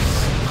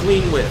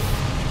 clean whiff.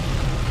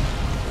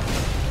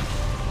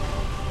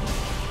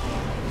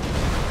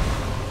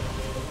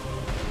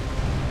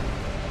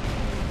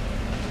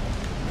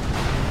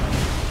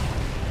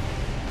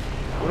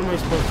 What am I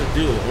supposed to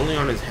do? Only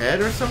on his head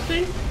or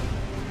something?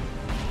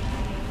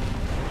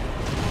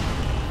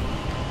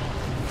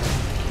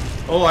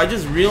 Oh, I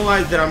just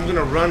realized that I'm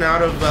gonna run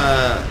out of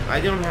I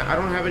don't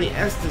have any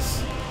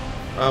Estus.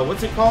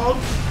 What's it called?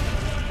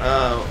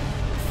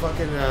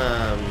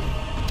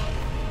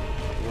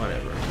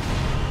 Whatever.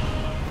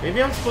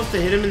 Maybe I'm supposed to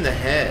hit him in the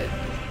head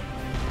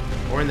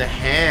or in the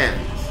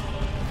hands,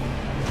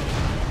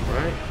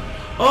 right?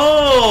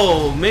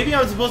 Oh, maybe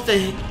I'm supposed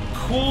to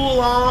cool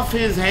off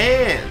his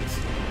hands.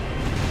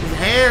 His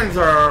hands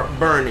are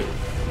burning.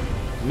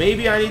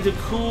 Maybe I need to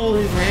cool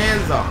his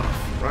hands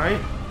off, right?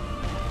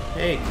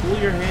 Hey, cool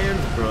your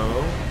hands,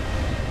 bro.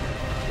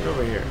 Get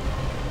over here.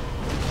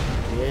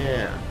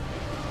 Yeah.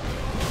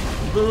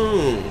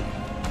 Boom.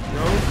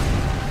 No?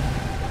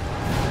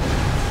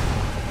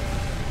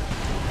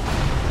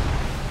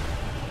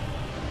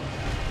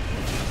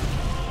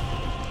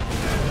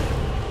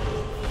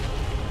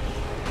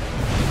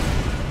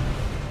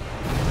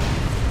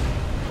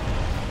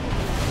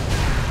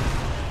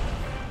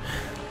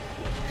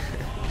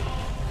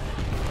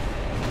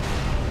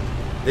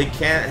 They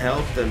can't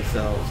help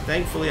themselves.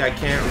 Thankfully, I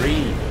can't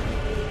read.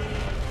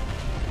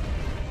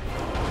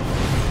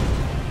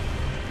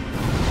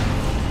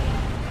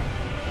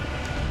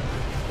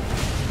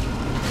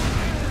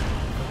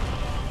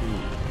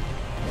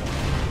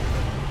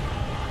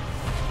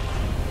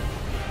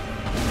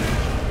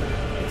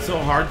 It's so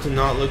hard to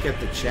not look at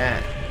the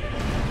chat.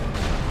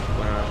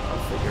 Well,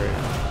 I'll figure it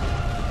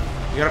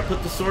out. You gotta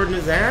put the sword in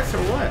his ass or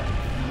what?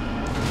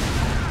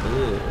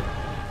 Ugh.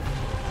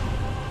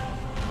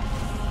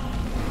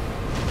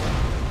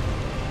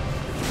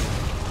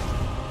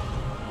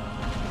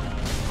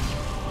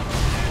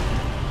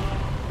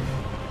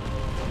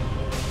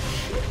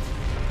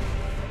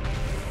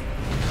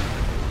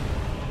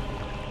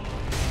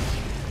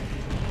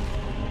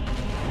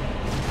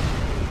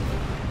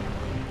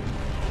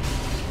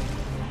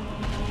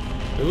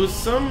 There was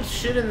some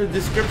shit in the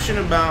description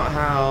about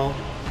how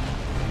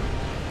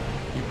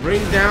you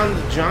bring down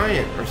the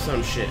giant or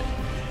some shit.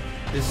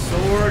 This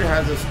sword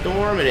has a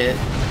storm in it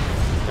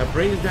that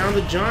brings down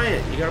the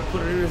giant. You gotta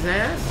put it in his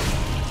ass?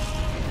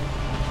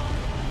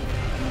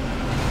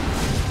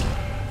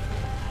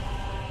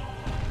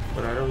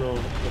 But I don't know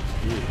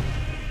what to do.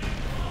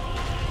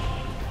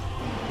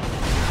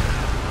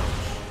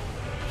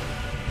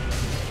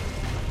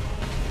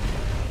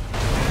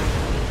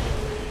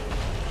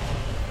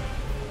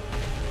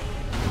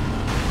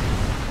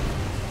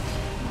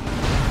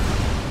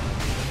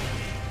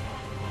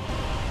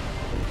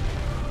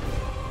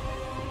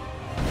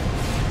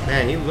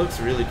 Man, he looks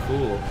really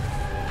cool.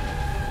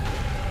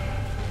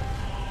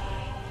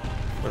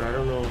 But I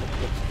don't know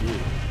what to do.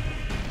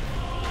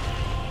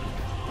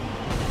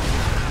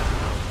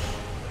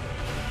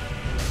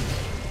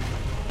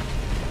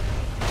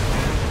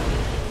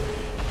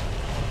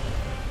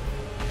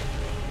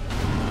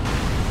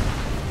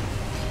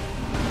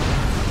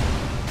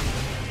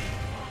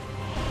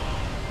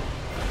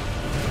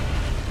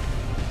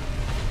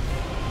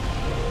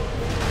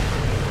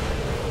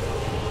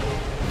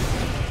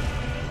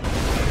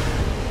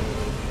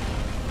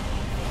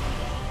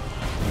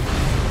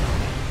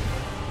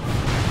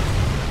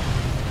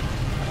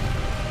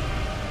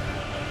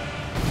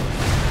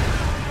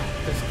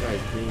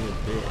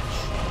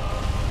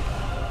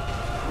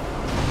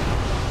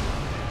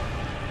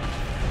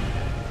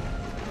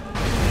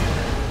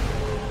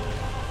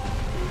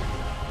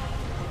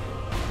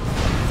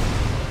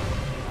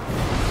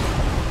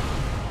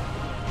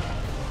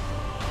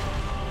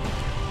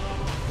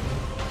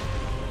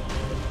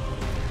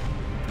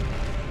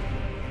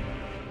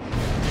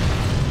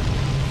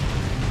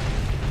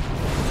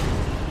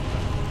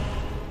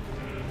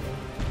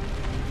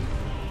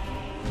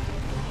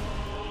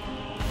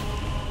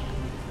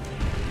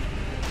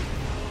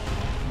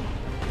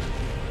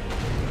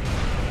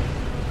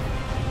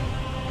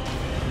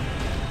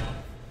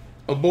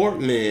 Abort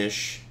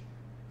Mish.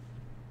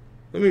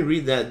 Let me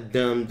read that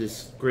dumb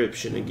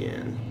description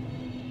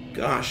again.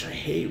 Gosh, I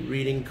hate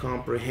reading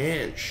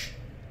comprehension.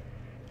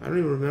 I don't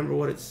even remember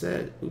what it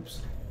said.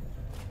 Oops.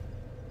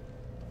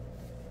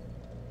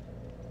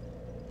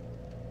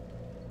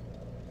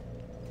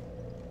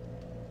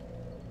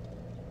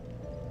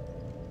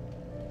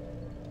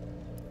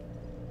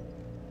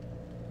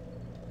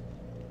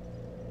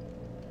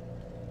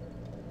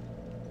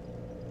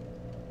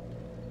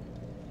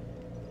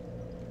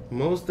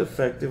 Most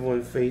effective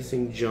when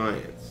facing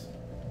giants.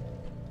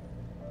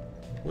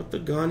 What the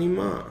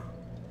Ganima?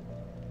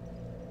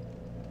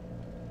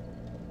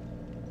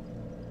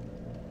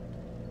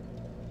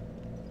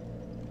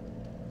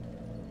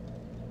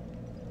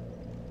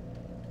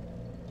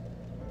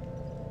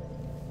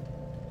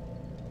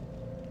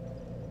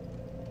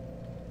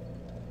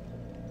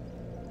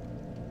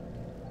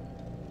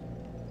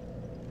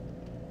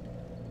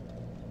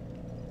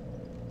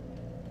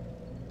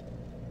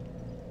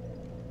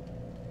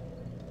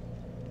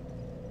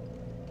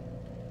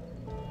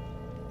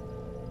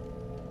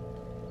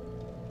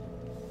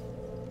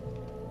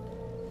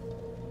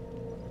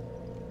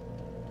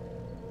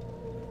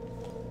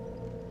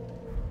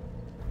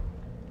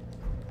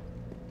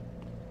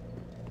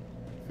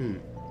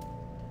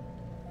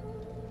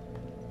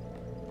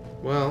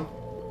 Well,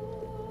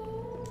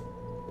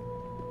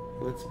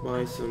 let's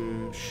buy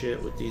some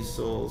shit with these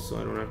souls so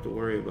I don't have to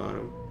worry about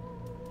them.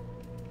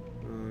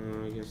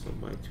 I guess I'll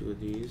buy 2 of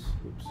these.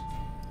 Oops.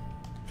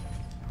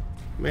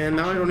 Man,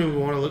 now I don't even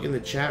want to look in the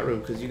chat room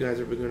because you guys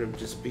are going to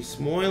just be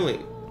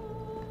smiling.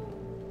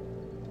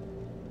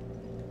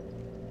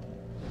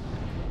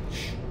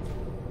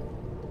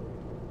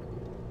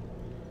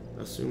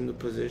 Assume the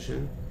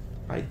position.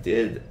 I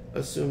did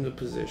assume the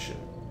position.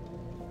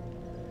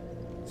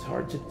 It's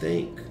hard to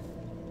think.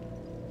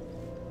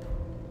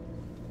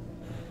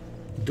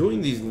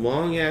 Doing these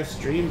long ass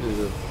streams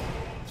is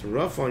it's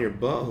rough on your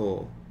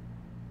butthole.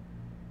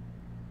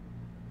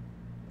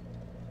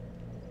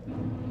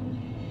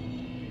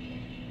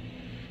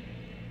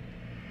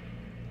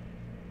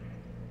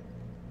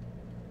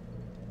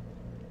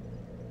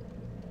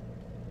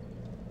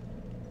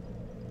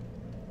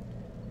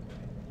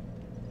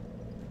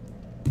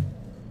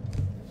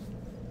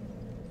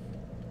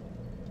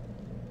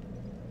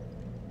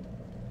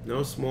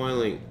 No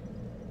smiling.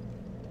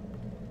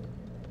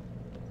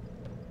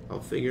 I'll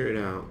figure it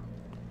out.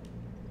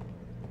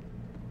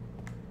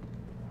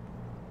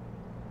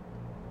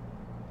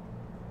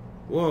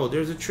 Whoa,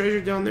 there's a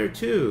treasure down there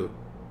too.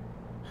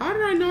 How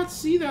did I not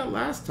see that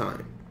last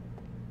time?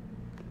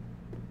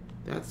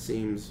 That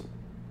seems...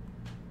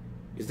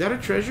 Is that a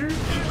treasure?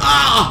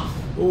 Ah!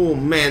 Oh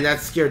man, that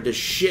scared the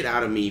shit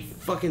out of me.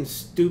 Fucking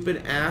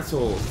stupid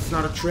assholes. It's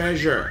not a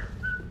treasure.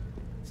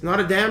 It's not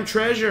a damn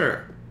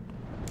treasure.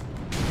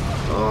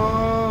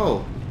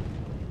 Oh!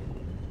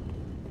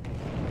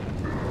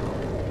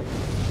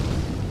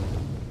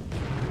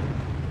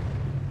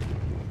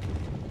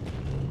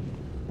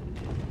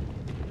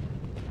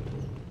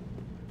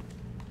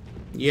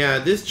 Yeah,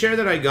 this chair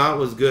that I got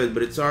was good,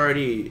 but it's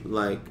already,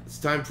 like, it's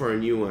time for a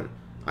new one.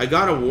 I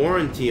got a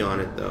warranty on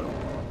it though.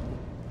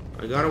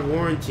 I got a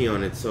warranty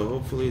on it, so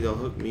hopefully they'll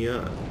hook me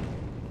up.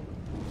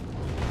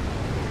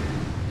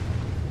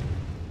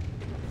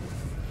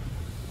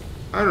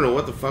 I don't know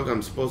what the fuck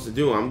I'm supposed to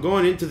do. I'm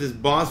going into this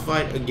boss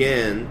fight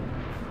again,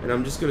 and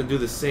I'm just gonna do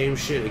the same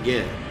shit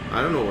again.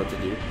 I don't know what to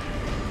do.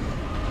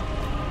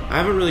 I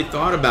haven't really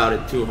thought about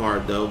it too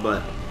hard though,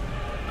 but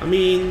I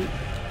mean,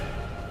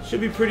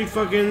 should be pretty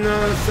fucking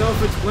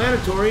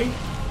self-explanatory.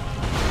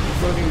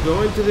 Fucking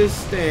go into this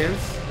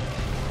stance.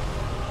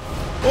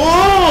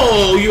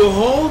 Oh, you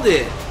hold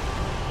it.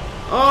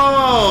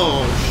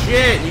 Oh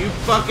shit, you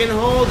fucking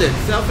hold it.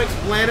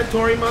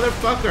 Self-explanatory,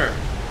 motherfucker.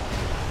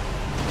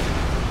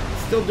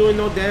 Still doing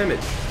no damage.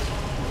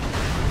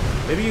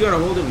 Maybe you gotta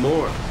hold it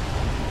more.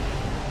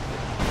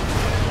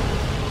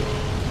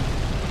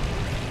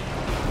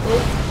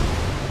 Oh.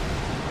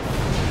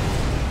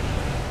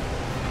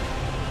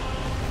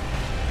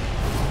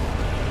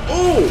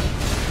 Oh!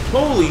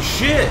 Holy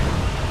shit!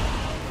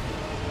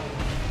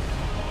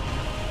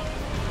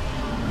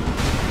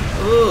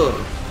 Ugh.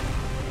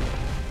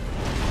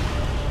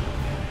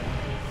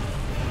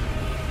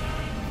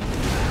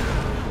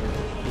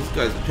 This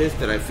guy's pissed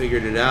that I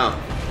figured it out.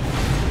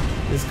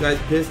 This guy's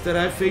pissed that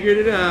I figured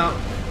it out.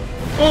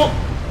 Oh!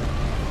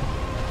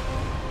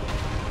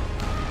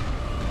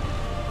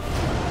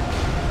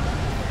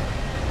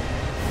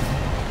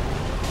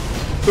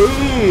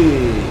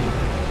 Boom!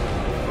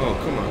 Oh,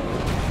 come on.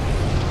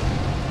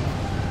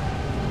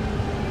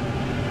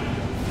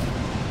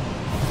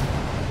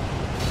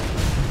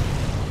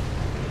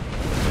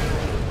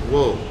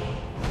 Whoa.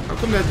 How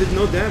come that did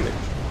no damage?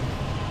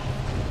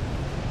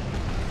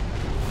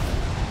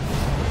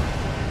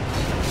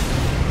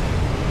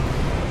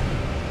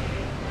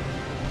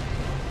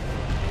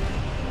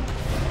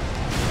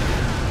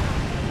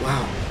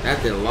 Wow,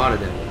 that did a lot of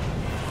damage.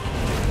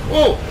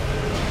 Whoa!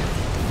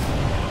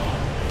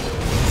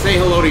 Say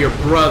hello to your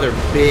brother,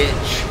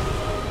 bitch.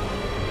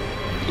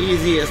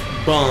 Easiest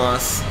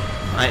boss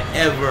I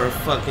ever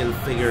fucking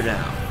figured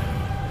out.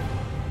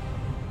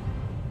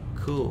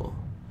 Cool.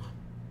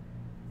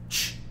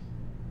 Shh.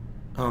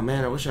 Oh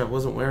man, I wish I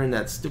wasn't wearing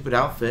that stupid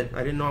outfit.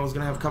 I didn't know I was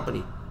gonna have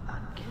company.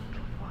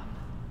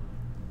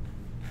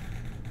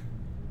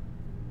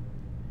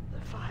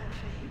 The fire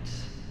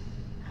fades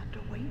and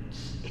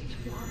awaits its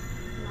one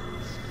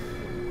last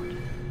reward.